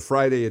for the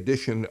Friday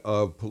edition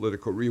of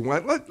Political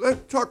Rewind.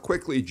 Let's talk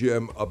quickly,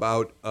 Jim,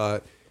 about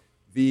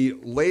the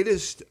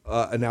latest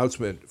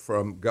announcement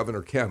from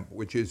Governor Kemp,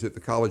 which is that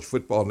the College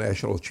Football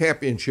National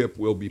Championship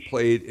will be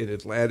played in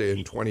Atlanta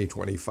in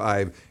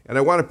 2025. And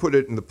I want to put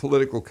it in the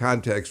political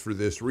context for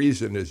this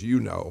reason, as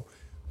you know.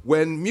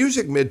 When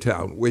Music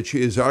Midtown, which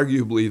is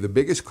arguably the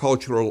biggest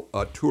cultural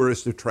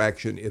tourist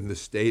attraction in the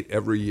state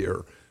every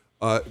year,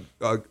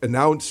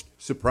 announced,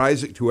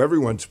 surprising to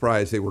everyone's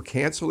surprise, they were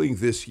canceling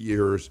this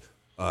year's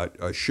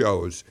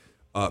shows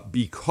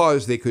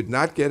because they could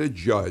not get a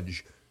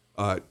judge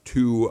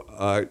to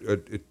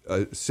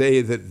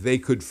say that they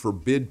could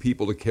forbid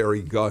people to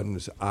carry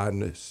guns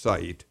on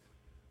site.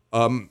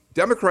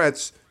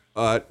 Democrats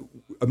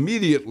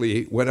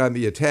immediately went on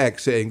the attack,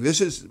 saying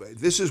this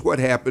is what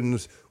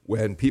happens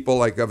when people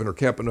like Governor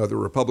Kemp and other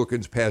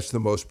Republicans pass the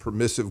most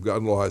permissive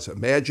gun laws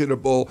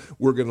imaginable.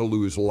 We're going to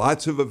lose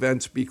lots of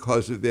events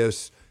because of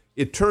this.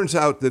 It turns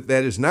out that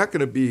that is not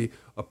going to be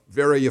a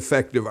very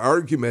effective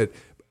argument,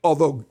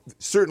 although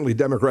certainly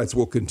Democrats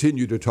will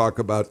continue to talk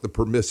about the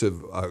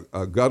permissive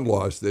gun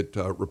laws that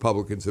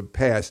Republicans have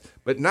passed,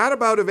 but not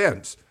about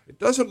events. It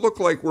doesn't look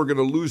like we're going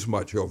to lose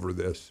much over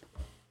this.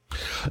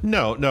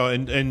 No,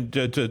 and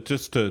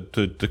just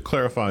to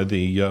clarify,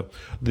 the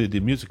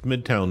Music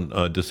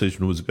Midtown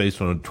decision was based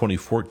on a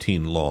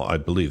 2014 law, I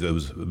believe. It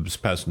was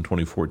passed in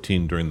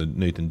 2014 during the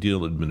Nathan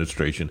Deal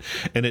administration,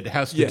 and it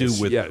has to do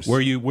with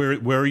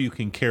where you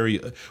can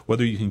carry,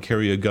 whether you can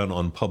carry a gun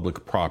on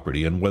public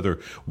property, and whether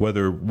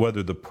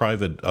the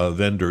private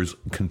vendors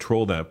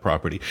control that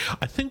property.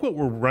 I think what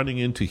we're running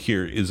into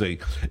here is a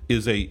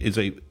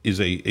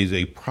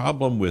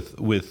problem with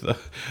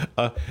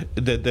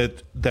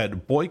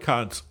that boycotts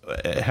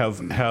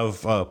have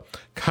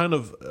kind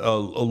of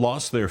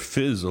lost their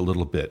fizz a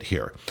little bit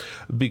here,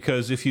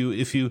 because if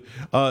you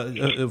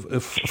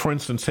for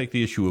instance, take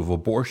the issue of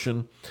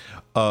abortion,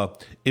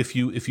 if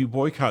you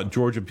boycott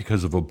Georgia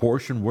because of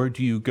abortion, where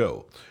do you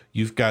go?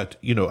 You've got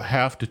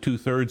half to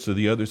 2/3 of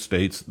the other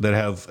states that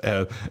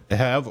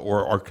have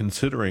or are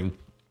considering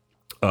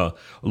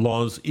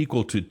laws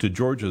equal to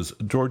Georgia's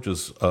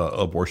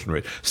abortion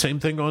rate.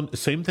 Same thing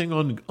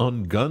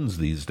on guns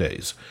these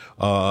days.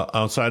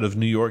 Outside of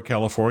New York,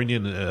 California,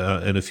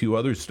 and a few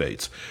other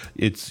states,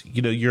 it's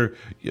if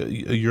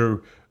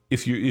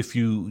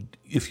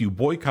you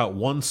boycott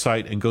one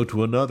site and go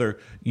to another,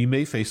 you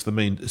may face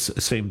the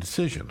same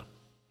decision.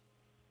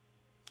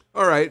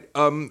 All right.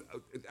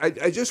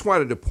 I just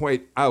wanted to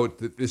point out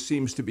that this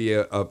seems to be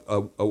a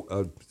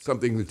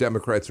something the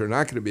Democrats are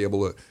not going to be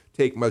able to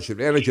take much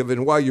advantage of.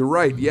 And while you're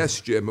right, yes,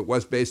 Jim, it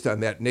was based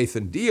on that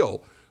Nathan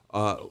Deal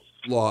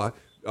law.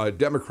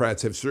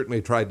 Democrats have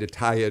certainly tried to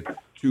tie it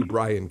to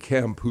Brian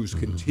Kemp, who's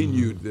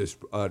continued this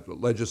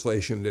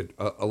legislation that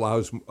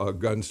allows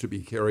guns to be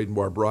carried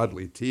more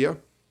broadly. Tia?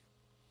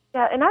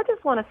 Yeah, and I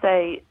just want to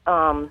say,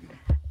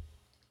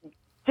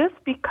 just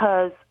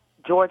because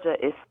Georgia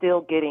is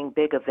still getting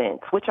big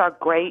events, which are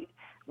great.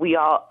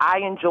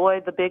 I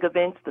enjoy the big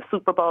events, the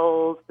Super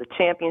Bowls, the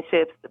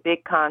championships, the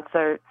big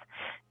concerts.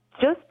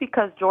 Just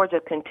because Georgia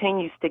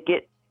continues to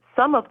get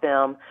some of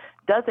them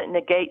doesn't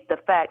negate the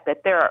fact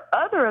that there are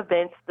other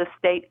events the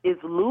state is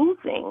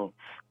losing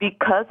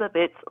because of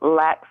its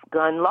lax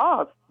gun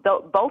laws.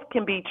 Both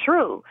can be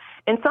true.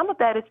 And some of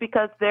that is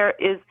because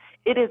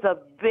it is a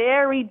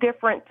very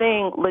different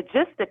thing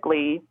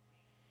logistically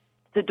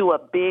to do a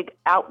big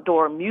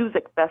outdoor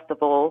music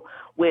festival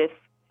with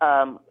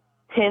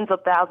tens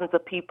of thousands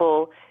of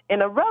people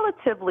in a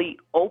relatively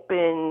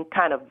open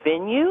kind of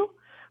venue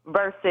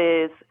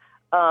versus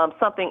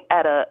something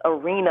at an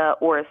arena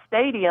or a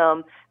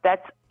stadium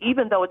that's,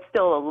 even though it's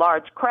still a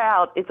large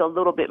crowd, is a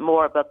little bit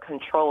more of a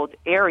controlled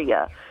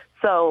area.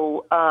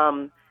 So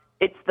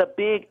it's the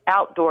big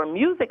outdoor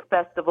music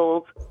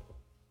festivals,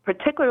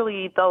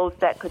 particularly those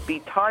that could be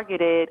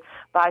targeted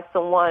by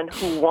someone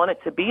who wanted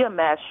to be a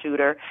mass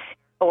shooter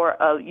or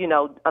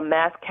a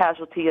mass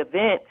casualty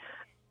event.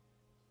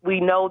 We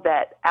know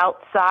that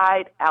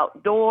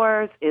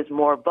outdoors is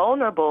more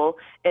vulnerable,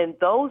 and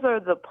those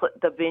are the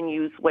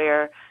venues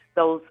where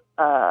those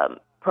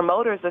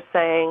promoters are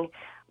saying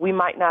we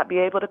might not be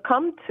able to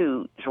come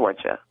to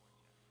Georgia.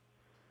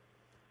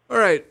 All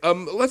right,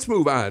 let's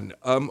move on.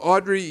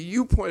 Audrey,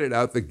 you pointed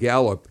out that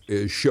Gallup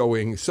is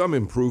showing some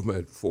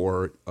improvement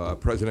for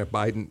President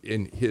Biden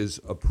in his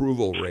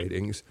approval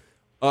ratings.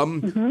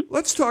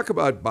 Let's talk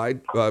about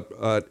Biden,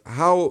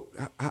 how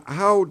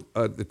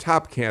the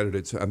top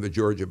candidates on the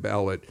Georgia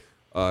ballot,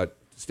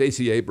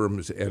 Stacey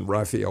Abrams and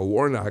Raphael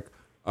Warnock,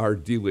 are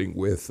dealing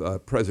with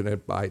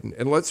President Biden.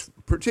 And let's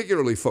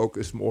particularly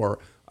focus more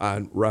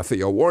on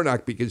Raphael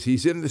Warnock because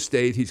he's in the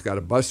state. He's got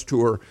a bus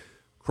tour.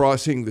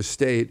 crossing the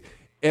state.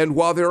 And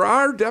while there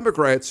are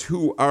Democrats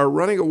who are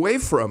running away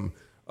from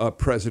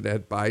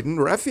President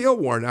Biden, Raphael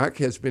Warnock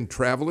has been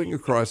traveling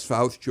across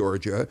South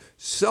Georgia,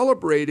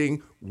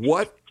 celebrating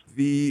what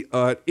the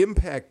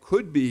impact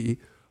could be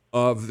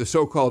of the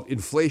so-called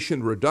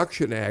Inflation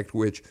Reduction Act,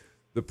 which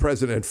the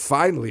president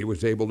finally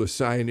was able to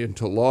sign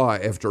into law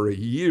after a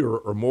year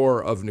or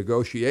more of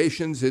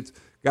negotiations. It's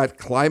got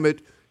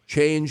climate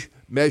change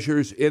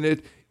measures in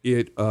it.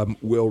 It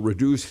will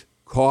reduce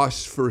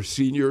costs for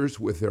seniors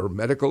with their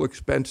medical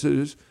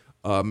expenses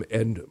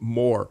and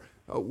more.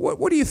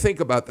 What do you think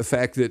about the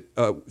fact that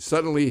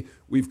suddenly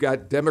we've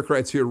got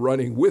Democrats here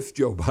running with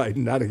Joe Biden,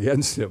 not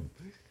against him?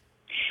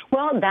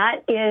 Well,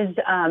 that is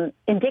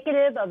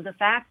indicative of the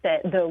fact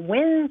that the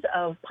winds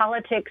of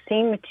politics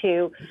seem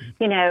to,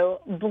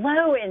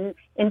 blow in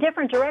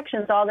different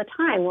directions all the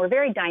time. We're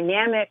very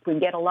dynamic. We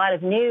get a lot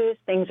of news.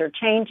 Things are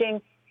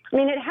changing. I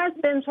mean, it has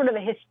been sort of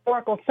a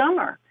historical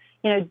summer.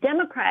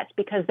 Democrats,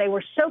 because they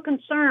were so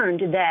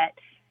concerned that,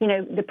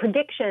 the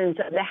predictions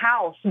of the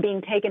House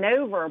being taken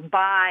over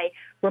by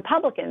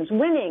Republicans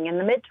winning in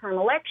the midterm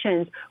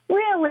elections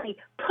really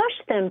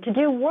pushed them to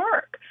do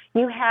work.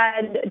 You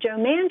had Joe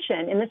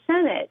Manchin in the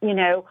Senate,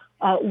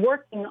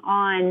 working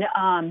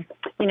on,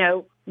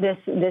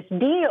 this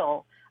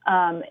deal,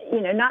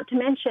 not to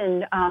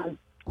mention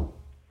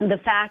the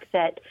fact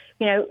that,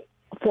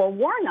 for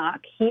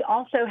Warnock, he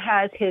also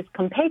has his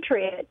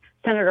compatriot,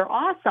 Senator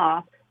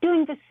Ossoff,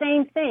 doing the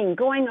same thing,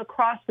 going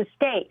across the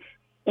state.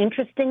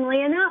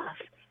 Interestingly enough,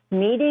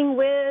 meeting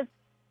with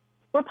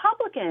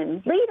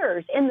Republican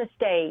leaders in the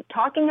state,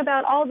 talking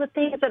about all the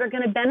things that are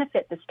going to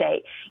benefit the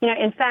state.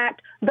 In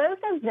fact, both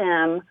of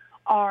them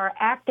are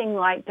acting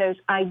like those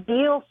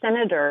ideal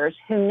senators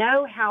who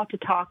know how to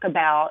talk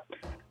about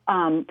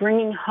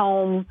bringing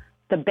home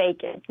the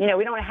bacon.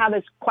 We don't have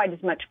quite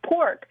as much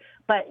pork,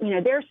 but,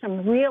 there's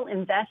some real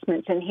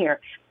investments in here.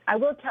 I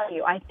will tell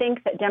you, I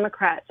think that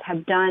Democrats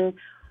have done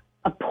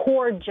a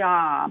poor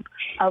job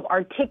of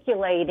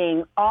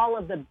articulating all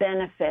of the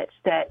benefits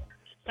that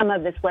some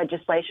of this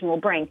legislation will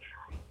bring.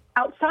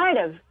 Outside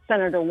of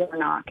Senator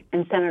Warnock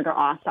and Senator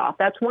Ossoff,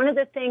 that's one of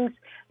the things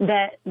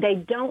that they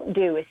don't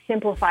do is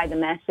simplify the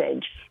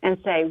message and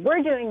say,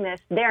 we're doing this,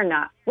 they're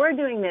not. We're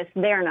doing this,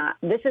 they're not.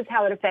 This is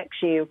how it affects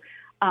you.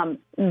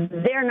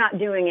 They're not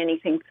doing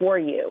anything for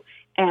you.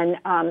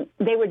 And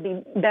they would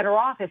be better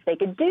off if they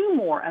could do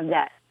more of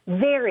that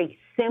very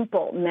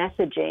simple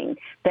messaging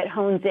that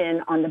hones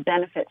in on the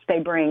benefits they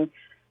bring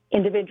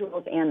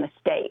individuals and the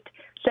state.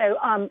 So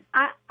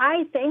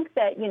I think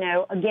that,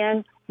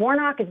 again,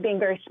 Warnock is being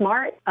very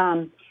smart.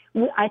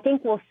 I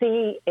think we'll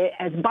see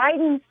as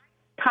Biden's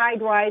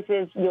tide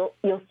rises,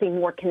 you'll see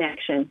more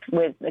connection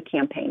with the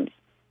campaigns.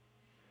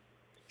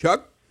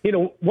 Chuck?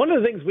 One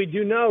of the things we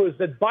do know is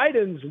that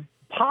Biden's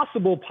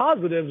possible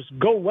positives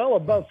go well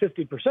above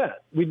 50%.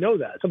 We know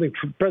that, something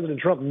President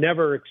Trump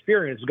never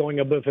experienced,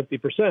 going above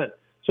 50%.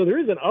 So there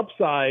is an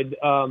upside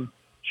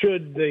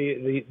should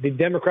the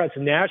Democrats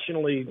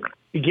nationally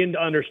begin to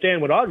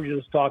understand what Audrey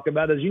just talked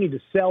about, is you need to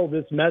sell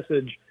this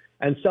message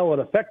and sell it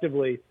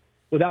effectively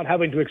without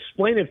having to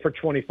explain it for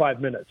 25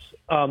 minutes.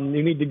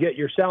 You need to get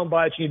your sound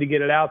bites, you need to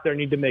get it out there, you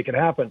need to make it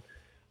happen.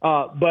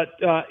 But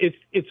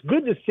it's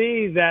good to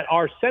see that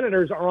our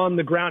senators are on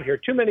the ground here.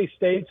 Too many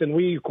states, and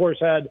we, of course,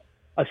 had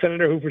a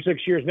senator who for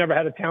 6 years never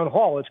had a town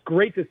hall. It's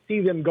great to see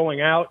them going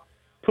out,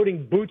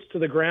 putting boots to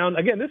the ground.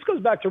 Again, this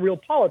goes back to real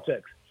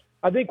politics.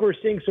 I think we're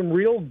seeing some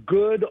real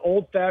good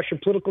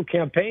old-fashioned political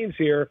campaigns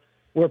here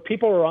where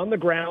people are on the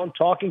ground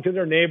talking to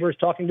their neighbors,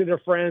 talking to their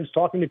friends,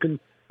 talking to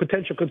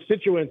potential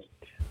constituents,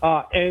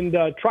 and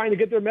trying to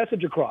get their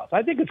message across.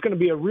 I think it's going to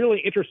be a really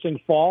interesting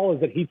fall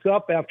as it heats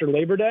up after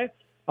Labor Day.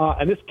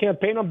 And this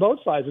campaign on both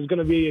sides is going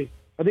to be,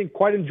 I think,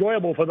 quite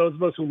enjoyable for those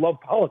of us who love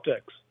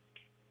politics.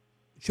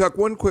 Chuck,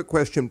 one quick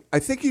question. I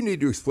think you need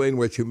to explain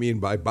what you mean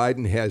by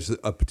Biden has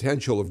a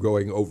potential of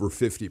going over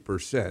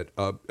 50%.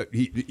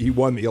 He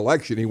won the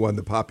election, he won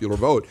the popular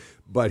vote,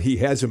 but he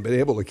hasn't been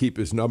able to keep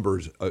his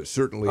numbers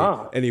certainly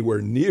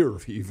anywhere near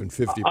even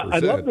 50%.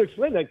 I'd love to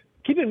explain that.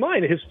 Keep in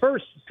mind, his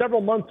first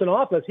several months in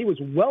office, he was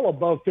well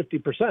above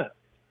 50%.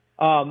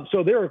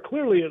 So there are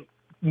clearly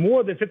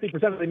more than 50%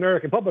 of the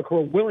American public who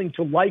are willing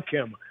to like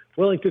him,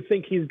 willing to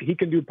think he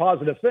can do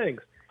positive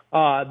things.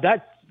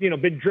 That's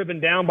been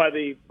driven down by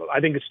I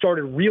think it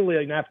started really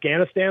in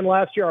Afghanistan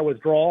last year, our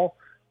withdrawal.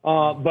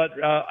 But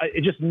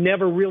it just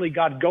never really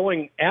got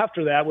going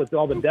after that with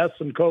all the deaths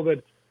and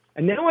COVID.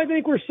 And now I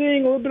think we're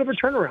seeing a little bit of a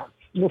turnaround.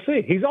 We'll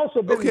see. He's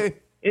also been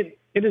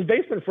in his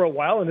basement for a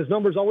while, and his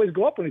numbers always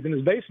go up when he's in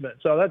his basement.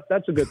 So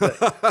that's a good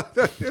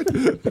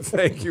thing.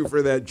 Thank you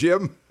for that,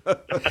 Jim.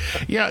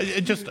 Yeah,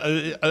 I just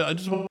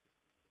want.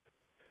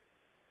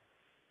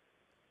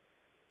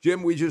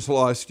 Jim, we just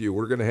lost you.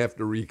 We're going to have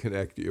to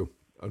reconnect you,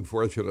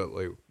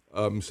 unfortunately.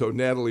 So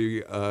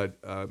Natalie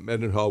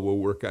Mendenhall will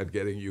work on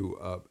getting you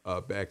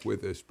back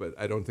with us, but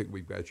I don't think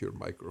we've got your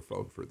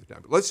microphone for the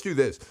time. But let's do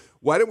this.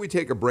 Why don't we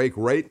take a break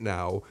right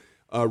now,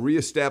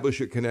 reestablish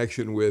a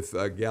connection with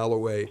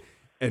Galloway,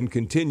 and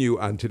continue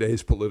on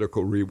today's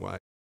Political Rewind.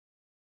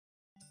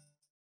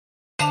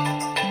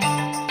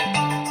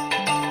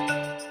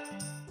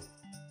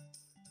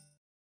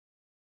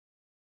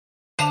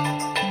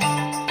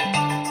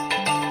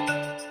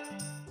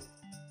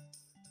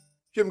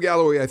 Jim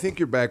Galloway, I think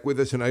you're back with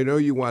us, and I know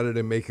you wanted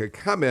to make a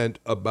comment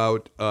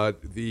about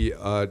the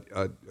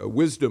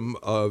wisdom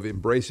of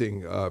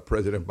embracing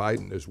President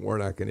Biden, as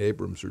Warnock and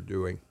Abrams are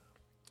doing.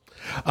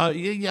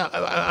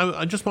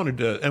 I just wanted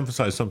to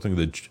emphasize something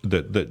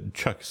that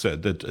Chuck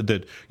said,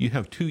 that you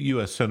have two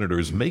U.S.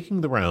 senators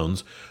making the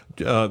rounds,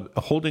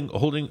 holding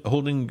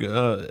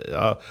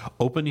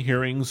open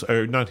hearings,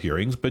 or not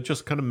hearings, but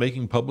just kind of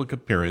making public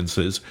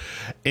appearances,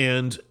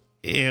 and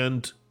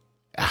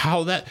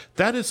how that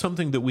is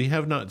something that we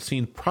have not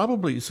seen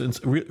probably since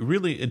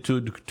really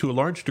to a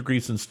large degree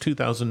since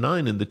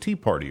 2009 in the Tea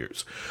Party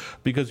years,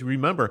 because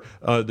remember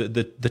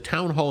the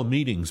town hall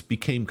meetings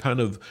became kind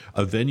of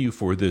a venue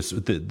for this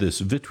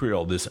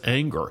vitriol, this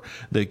anger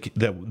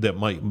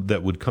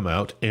that would come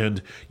out,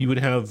 and you would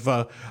have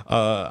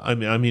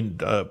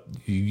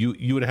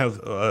you would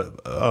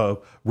have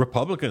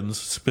Republicans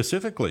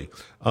specifically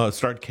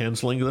start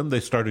canceling them.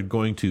 They started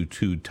going to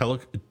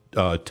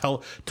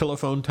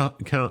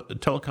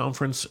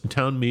teleconference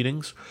town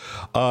meetings,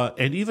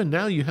 and even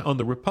now on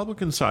the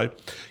Republican side,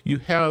 you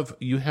have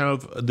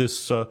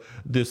this kind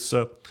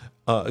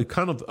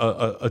of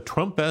a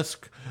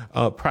Trump-esque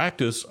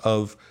practice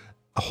of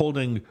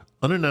holding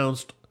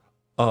unannounced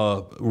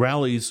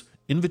rallies,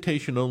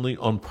 invitation only,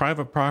 on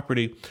private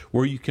property,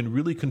 where you can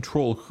really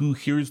control who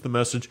hears the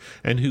message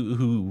and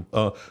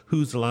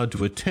who's allowed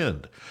to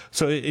attend.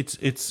 So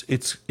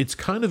it's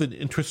kind of an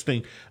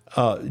interesting,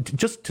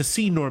 just to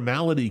see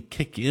normality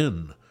kick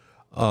in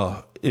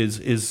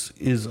is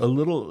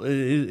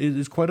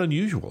quite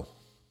unusual.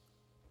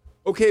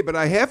 Okay, but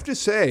I have to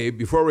say,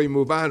 before we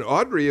move on,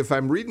 Audrey, if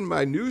I'm reading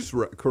my news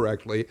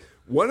correctly,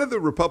 one of the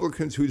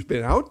Republicans who's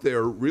been out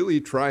there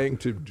really trying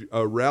to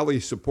rally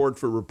support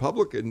for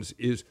Republicans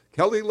is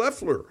Kelly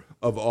Loeffler,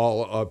 of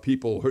all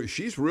people.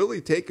 She's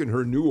really taken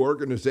her new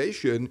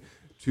organization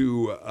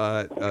to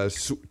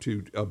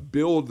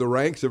build the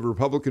ranks of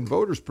Republican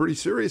voters pretty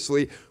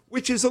seriously,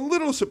 which is a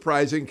little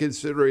surprising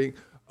considering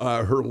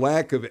her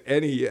lack of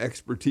any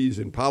expertise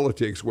in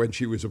politics when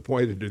she was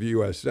appointed to the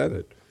U.S.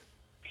 Senate.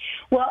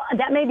 Well,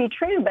 that may be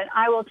true, but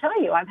I will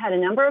tell you, I've had a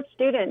number of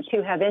students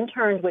who have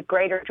interned with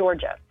Greater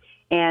Georgia,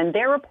 and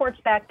their reports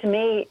back to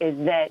me is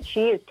that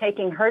she is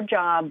taking her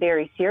job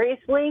very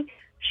seriously.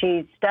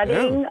 She's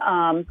studying,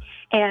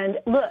 and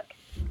look,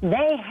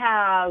 they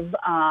have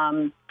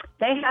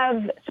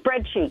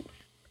spreadsheets.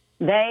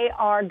 They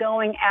are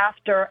going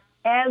after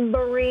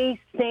every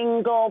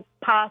single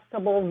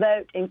possible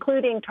vote,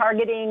 including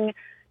targeting,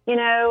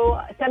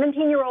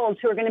 17-year-olds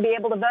who are going to be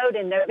able to vote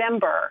in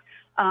November.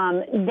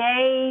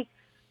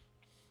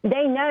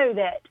 They know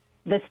that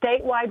the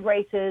statewide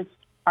races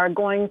are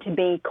going to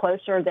be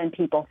closer than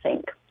people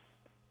think.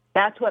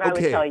 That's what I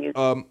would tell you.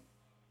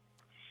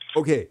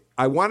 Okay,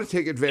 I want to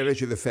take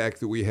advantage of the fact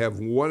that we have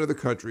one of the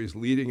country's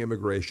leading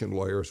immigration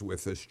lawyers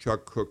with us,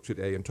 Chuck Cook,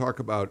 today, and talk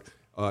about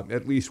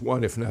at least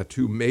one, if not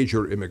two,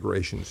 major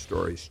immigration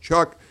stories.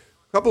 Chuck,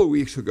 a couple of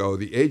weeks ago,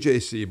 the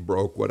AJC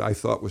broke what I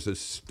thought was a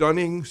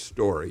stunning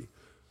story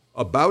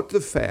about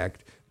the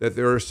fact that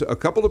there are a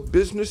couple of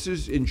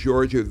businesses in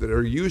Georgia that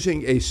are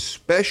using a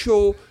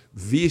special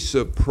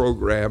visa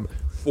program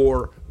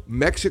for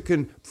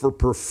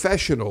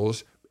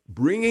professionals,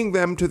 bringing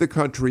them to the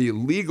country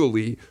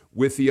legally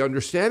with the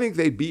understanding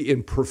they'd be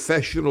in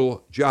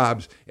professional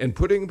jobs and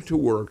putting them to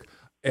work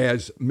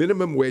as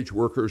minimum wage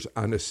workers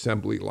on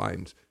assembly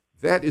lines.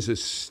 That is a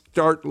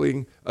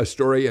startling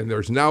story, and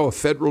there's now a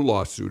federal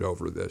lawsuit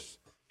over this.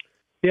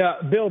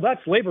 Yeah, Bill,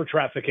 that's labor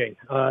trafficking.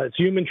 It's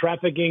human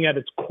trafficking at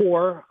its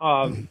core.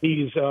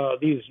 These I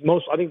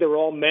think they were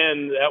all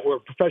men that were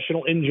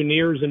professional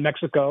engineers in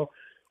Mexico,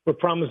 were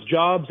promised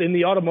jobs in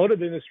the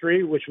automotive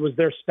industry, which was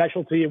their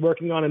specialty,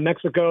 working on in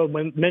Mexico.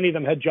 When many of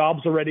them had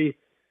jobs already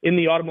in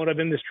the automotive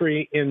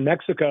industry in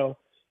Mexico,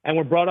 and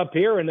were brought up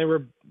here, and they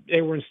were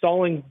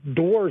installing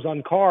doors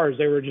on cars.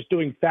 They were just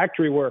doing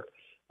factory work.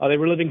 They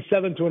were living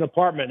 7 to an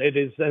apartment. It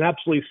is an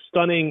absolutely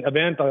stunning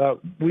event.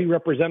 We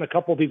represent a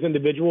couple of these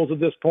individuals at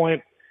this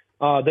point.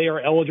 They are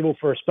eligible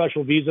for a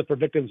special visa for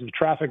victims of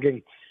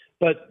trafficking.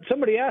 But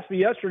somebody asked me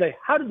yesterday,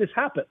 how did this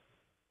happen?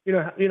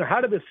 How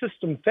did the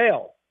system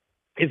fail?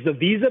 Is the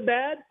visa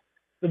bad?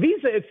 The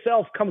visa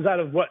itself comes out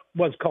of what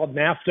was called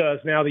NAFTA,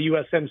 is now the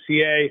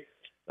USMCA.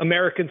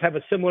 Americans have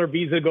a similar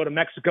visa, go to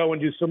Mexico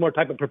and do similar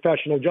type of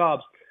professional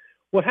jobs.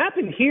 What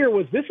happened here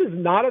was this is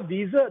not a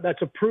visa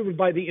that's approved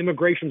by the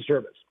Immigration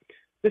Service.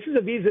 This is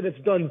a visa that's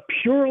done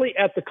purely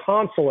at the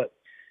consulate.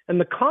 And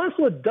the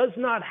consulate does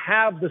not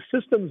have the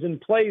systems in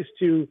place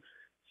to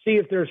see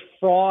if there's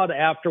fraud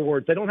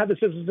afterwards. They don't have the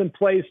systems in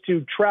place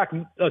to track,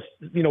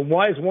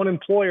 why is one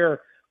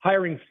employer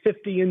hiring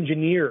 50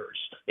 engineers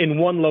in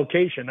one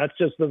location? That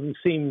just doesn't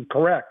seem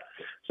correct.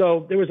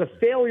 So there was a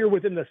failure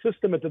within the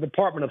system at the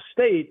Department of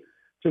State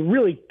to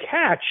really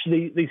catch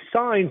the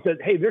signs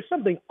that, hey, there's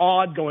something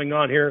odd going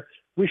on here.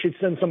 We should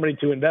send somebody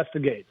to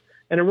investigate.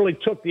 And it really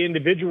took the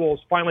individuals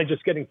finally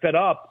just getting fed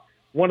up,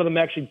 one of them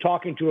actually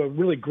talking to a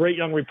really great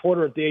young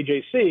reporter at the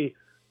AJC,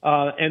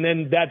 and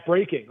then that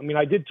breaking. I mean,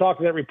 I did talk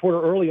to that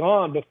reporter early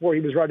on before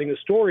he was writing his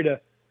story to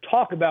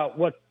talk about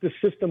what the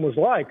system was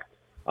like.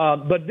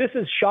 But this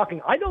is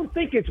shocking. I don't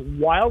think it's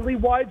wildly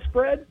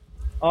widespread,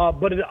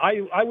 but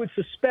I would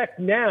suspect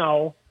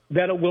now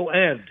that it will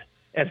end,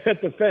 and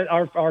that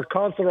our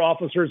consular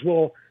officers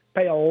will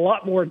pay a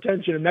lot more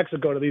attention in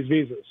Mexico to these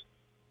visas.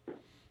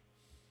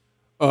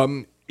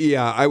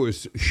 Yeah, I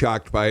was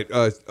shocked by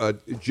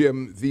it.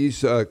 Jim,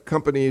 these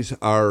companies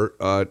are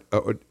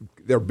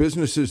they're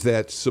businesses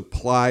that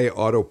supply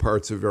auto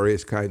parts of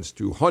various kinds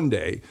to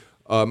Hyundai,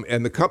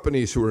 and the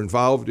companies who are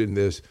involved in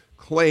this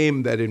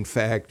claim that, in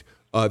fact,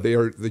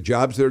 the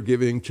jobs they're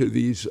giving to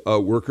these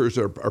workers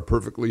are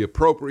perfectly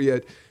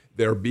appropriate.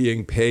 They're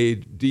being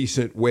paid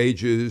decent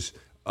wages.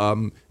 I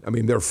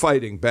mean, they're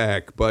fighting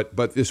back, but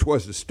this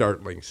was a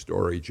startling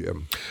story,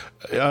 Jim.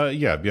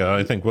 Yeah.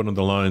 I think one of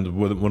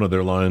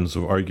their lines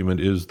of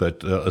argument is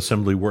that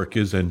assembly work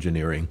is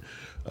engineering,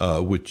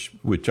 which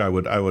I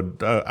would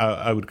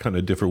kind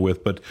of differ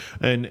with. But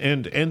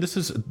and this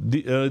is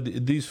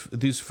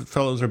these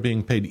fellows are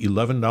being paid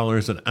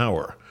 $11 an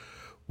hour,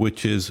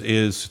 which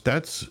is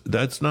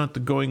that's not the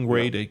going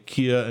rate at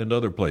Kia and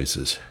other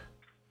places.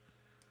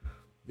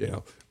 Yeah.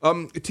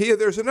 Tia,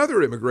 there's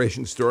another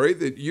immigration story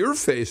that you're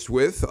faced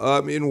with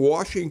in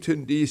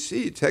Washington,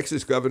 D.C.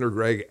 Texas Governor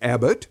Greg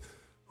Abbott,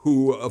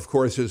 who, of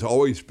course, has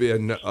always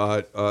been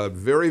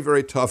very,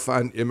 very tough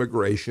on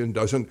immigration.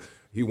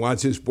 He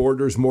wants his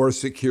borders more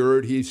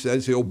secured. He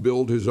says he'll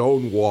build his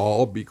own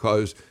wall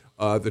because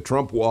the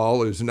Trump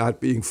wall is not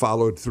being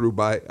followed through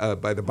by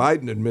the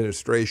Biden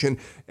administration.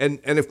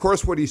 And of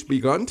course, what he's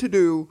begun to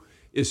do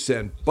is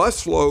send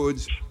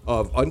busloads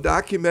of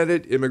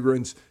undocumented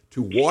immigrants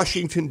to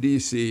Washington,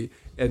 D.C.,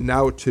 and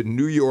now to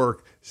New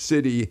York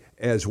City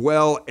as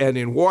well. And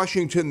in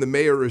Washington, the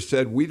mayor has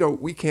said, we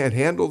can't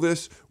handle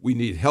this. We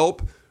need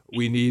help.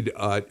 We need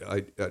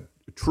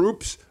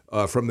troops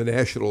from the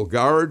National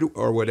Guard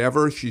or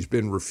whatever. She's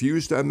been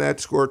refused on that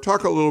score.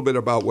 Talk a little bit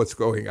about what's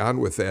going on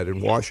with that in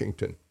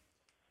Washington.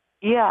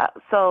 Yeah,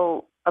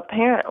 so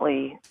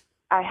apparently,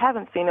 I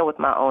haven't seen it with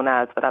my own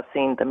eyes, but I've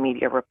seen the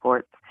media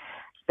reports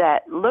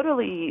that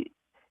literally,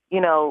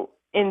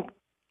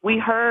 we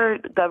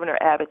heard Governor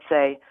Abbott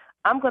say,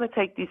 I'm going to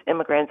take these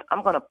immigrants,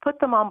 I'm going to put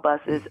them on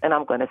buses, and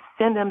I'm going to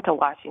send them to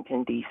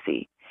Washington,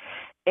 D.C.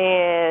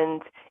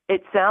 And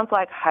it sounds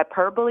like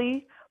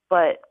hyperbole,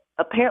 but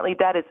apparently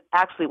that is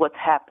actually what's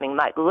happening.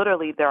 Like,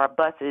 literally, there are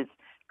buses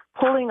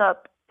pulling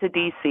up to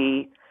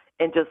D.C.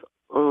 and just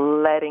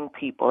letting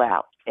people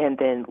out and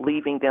then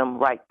leaving them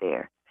right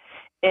there.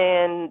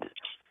 And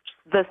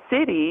the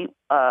city,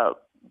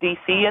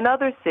 D.C. and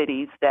other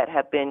cities that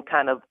have been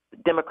kind of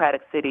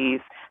Democratic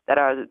cities that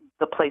are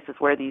the places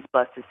where these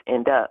buses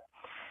end up.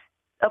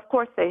 Of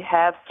course, they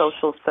have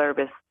social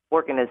service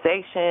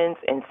organizations,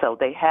 and so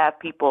they have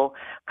people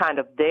kind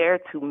of there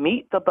to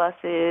meet the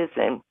buses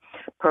and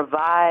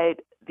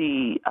provide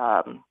the,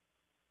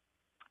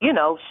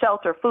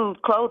 shelter,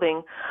 food,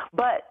 clothing,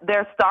 but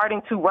they're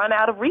starting to run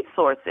out of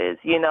resources.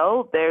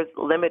 There's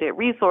limited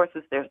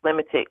resources, there's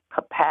limited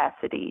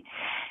capacity.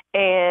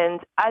 And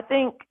I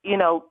think,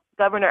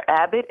 Governor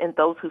Abbott and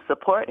those who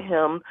support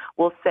him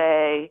will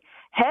say,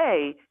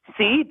 hey,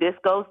 see, this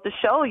goes to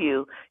show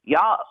you,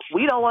 y'all,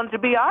 we don't want it to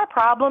be our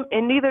problem,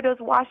 and neither does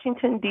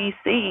Washington,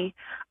 D.C.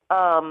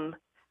 And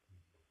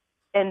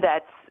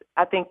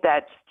I think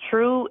that's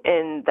true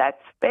and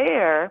that's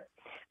fair.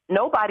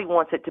 Nobody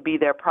wants it to be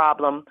their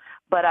problem,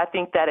 but I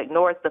think that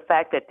ignores the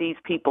fact that these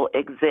people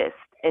exist,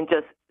 and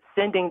just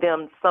sending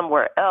them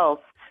somewhere else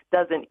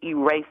doesn't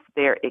erase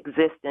their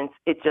existence.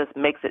 It just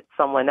makes it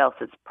someone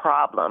else's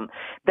problem.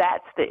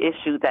 That's the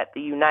issue that the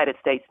United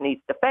States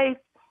needs to face.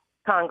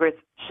 Congress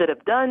should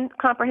have done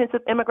comprehensive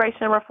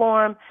immigration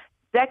reform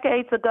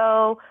decades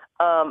ago.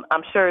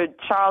 I'm sure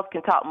Charles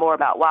can talk more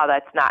about why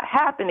that's not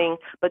happening,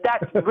 but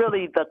that's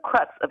really the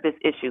crux of this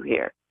issue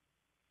here.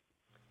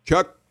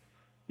 Chuck?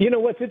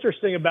 What's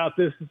interesting about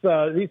this is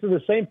these are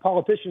the same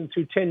politicians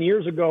who 10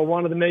 years ago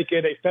wanted to make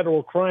it a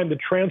federal crime to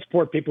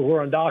transport people who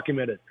are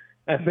undocumented,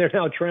 and they're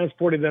now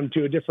transporting them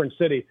to a different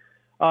city.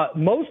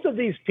 Most of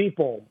these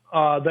people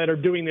that are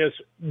doing this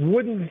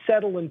wouldn't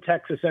settle in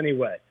Texas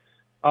anyway.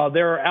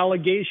 There are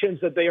allegations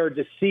that they are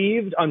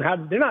deceived on how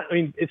they're not. I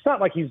mean, it's not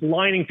like he's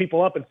lining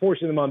people up and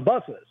forcing them on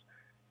buses.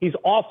 He's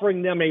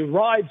offering them a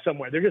ride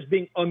somewhere. They're just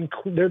being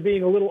they're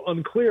being a little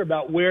unclear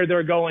about where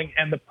they're going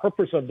and the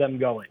purpose of them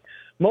going.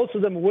 Most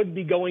of them would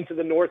be going to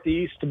the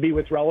Northeast to be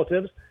with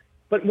relatives.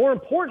 But more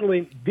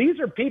importantly, these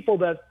are people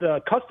that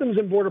the Customs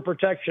and Border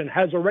Protection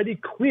has already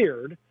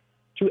cleared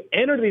to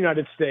enter the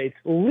United States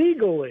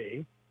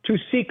legally to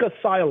seek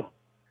asylum.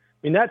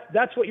 I mean,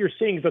 that's what you're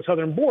seeing at the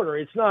southern border.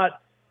 It's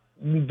not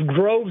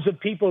droves of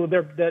people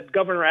that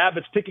Governor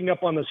Abbott's picking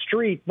up on the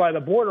street by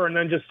the border and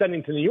then just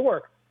sending to New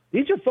York.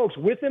 These are folks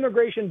with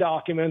immigration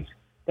documents.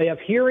 They have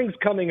hearings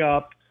coming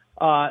up.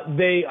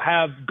 They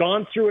have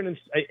gone through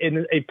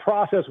a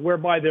process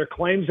whereby their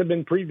claims have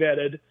been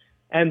pre-vetted,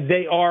 and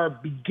they are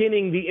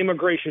beginning the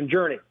immigration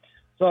journey.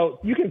 So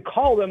you can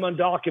call them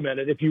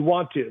undocumented if you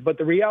want to, but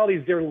the reality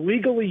is they're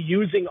legally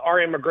using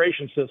our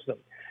immigration system.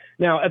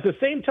 Now, at the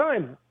same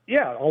time,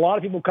 Yeah, a lot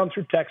of people come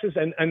through Texas,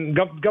 and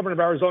Governor of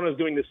Arizona is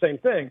doing the same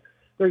thing.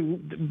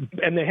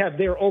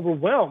 They're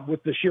overwhelmed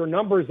with the sheer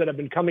numbers that have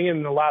been coming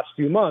in the last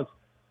few months.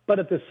 But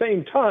at the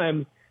same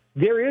time,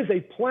 there is a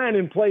plan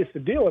in place to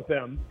deal with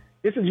them.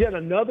 This is yet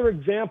another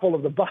example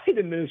of the Biden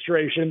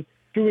administration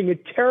doing a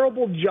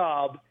terrible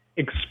job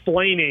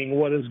explaining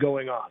what is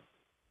going on.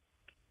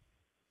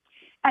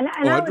 And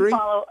I would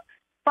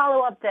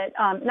follow up that,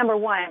 number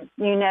one,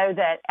 you know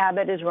that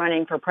Abbott is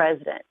running for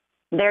president.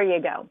 There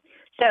you go.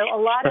 So a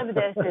lot of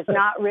this is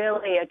not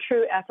really a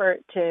true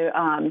effort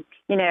to,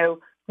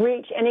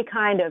 reach any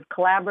kind of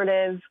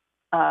collaborative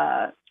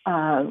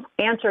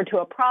answer to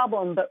a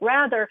problem, but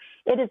rather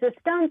it is a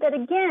stunt that,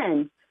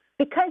 again,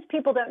 because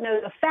people don't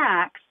know the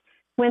facts,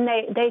 when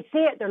they see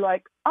it, they're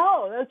like,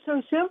 oh, that's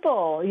so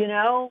simple,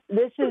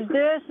 this is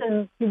this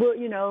and,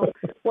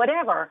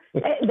 whatever.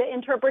 The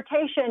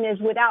interpretation is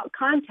without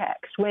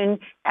context. When,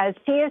 as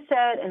Tia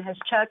said and as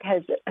Chuck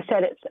has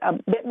said, it's a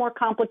bit more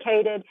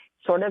complicated,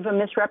 sort of a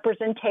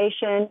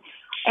misrepresentation.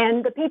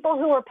 And the people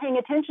who are paying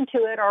attention to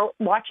it are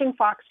watching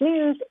Fox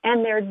News,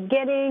 and they're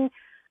getting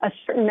a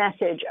certain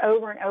message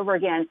over and over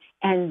again.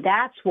 And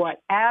that's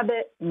what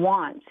Abbott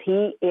wants.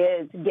 He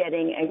is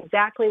getting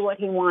exactly what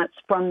he wants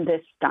from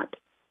this stunt.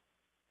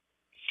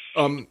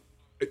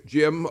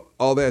 Jim,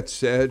 all that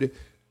said,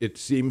 it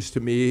seems to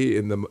me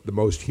in the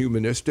most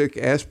humanistic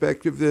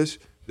aspect of this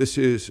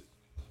is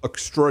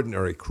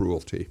extraordinary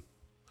cruelty.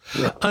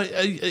 Yeah.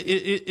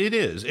 It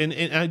is. And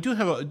I do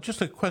have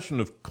just a question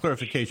of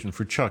clarification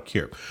for Chuck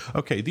here.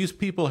 Okay, these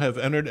people have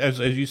entered, as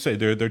you say,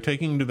 they're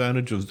taking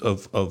advantage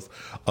of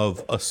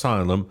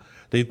asylum.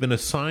 They've been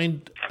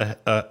assigned,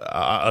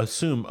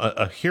 assume,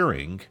 a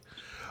hearing,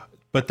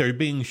 but they're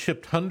being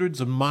shipped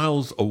hundreds of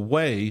miles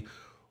away.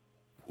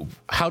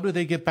 How do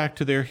they get back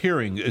to their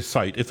hearing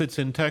site? If it's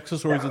in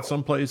Texas or is it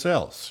someplace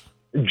else?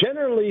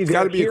 Generally, it's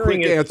got to be a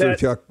quick answer,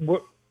 Chuck.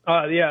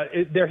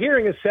 Their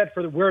hearing is set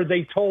for where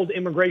they told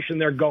immigration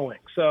they're going.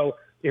 So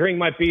the hearing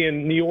might be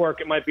in New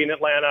York, it might be in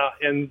Atlanta,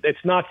 and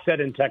it's not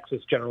set in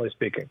Texas, generally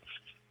speaking.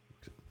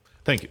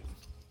 Thank you.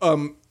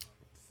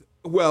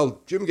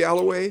 Well, Jim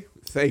Galloway,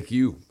 thank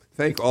you.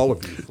 Thank all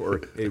of you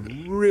for a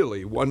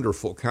really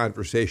wonderful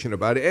conversation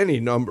about any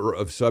number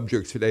of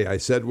subjects today. I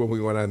said when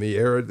we went on the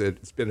air that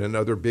it's been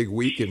another big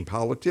week in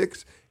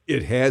politics.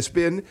 It has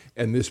been,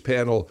 and this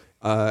panel,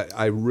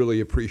 I really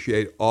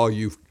appreciate all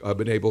you've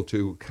been able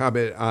to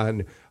comment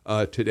on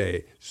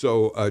today.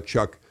 So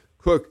Chuck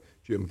Cook,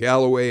 Jim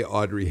Galloway,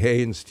 Audrey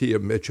Haynes, Tia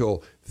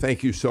Mitchell,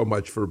 thank you so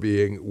much for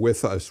being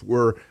with us.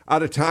 We're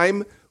out of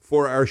time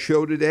for our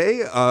show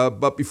today,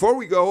 but before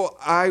we go,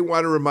 I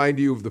want to remind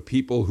you of the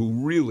people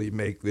who really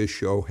make this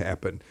show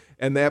happen,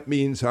 and that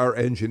means our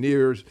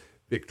engineers,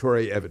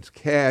 Victoria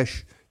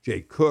Evans-Cash,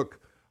 Jay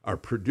Cook, our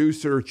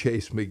producer,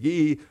 Chase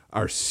McGee,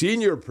 our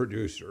senior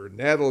producer,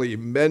 Natalie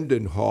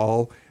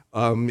Mendenhall,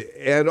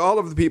 and all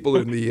of the people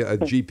in the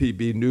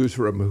GPB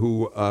newsroom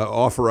who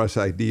offer us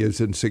ideas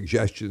and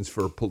suggestions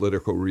for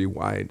Political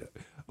Rewind.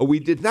 We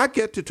did not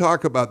get to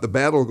talk about the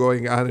battle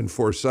going on in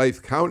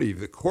Forsyth County,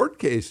 the court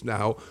case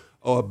now,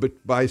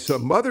 but by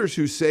some mothers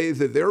who say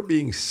that they're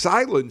being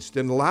silenced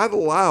and not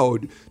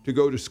allowed to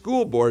go to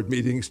school board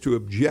meetings to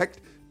object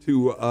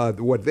to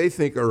what they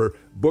think are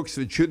books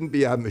that shouldn't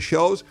be on the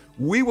shelves.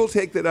 We will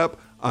take that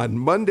up on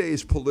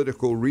Monday's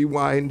Political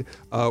Rewind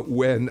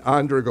when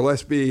Andra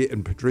Gillespie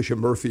and Patricia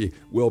Murphy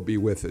will be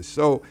with us.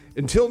 So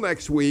until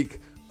next week,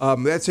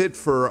 that's it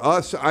for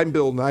us. I'm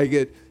Bill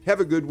Nigut. Have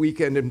a good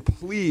weekend, and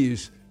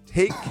please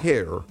take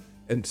care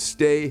and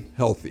stay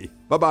healthy.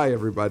 Bye-bye,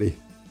 everybody.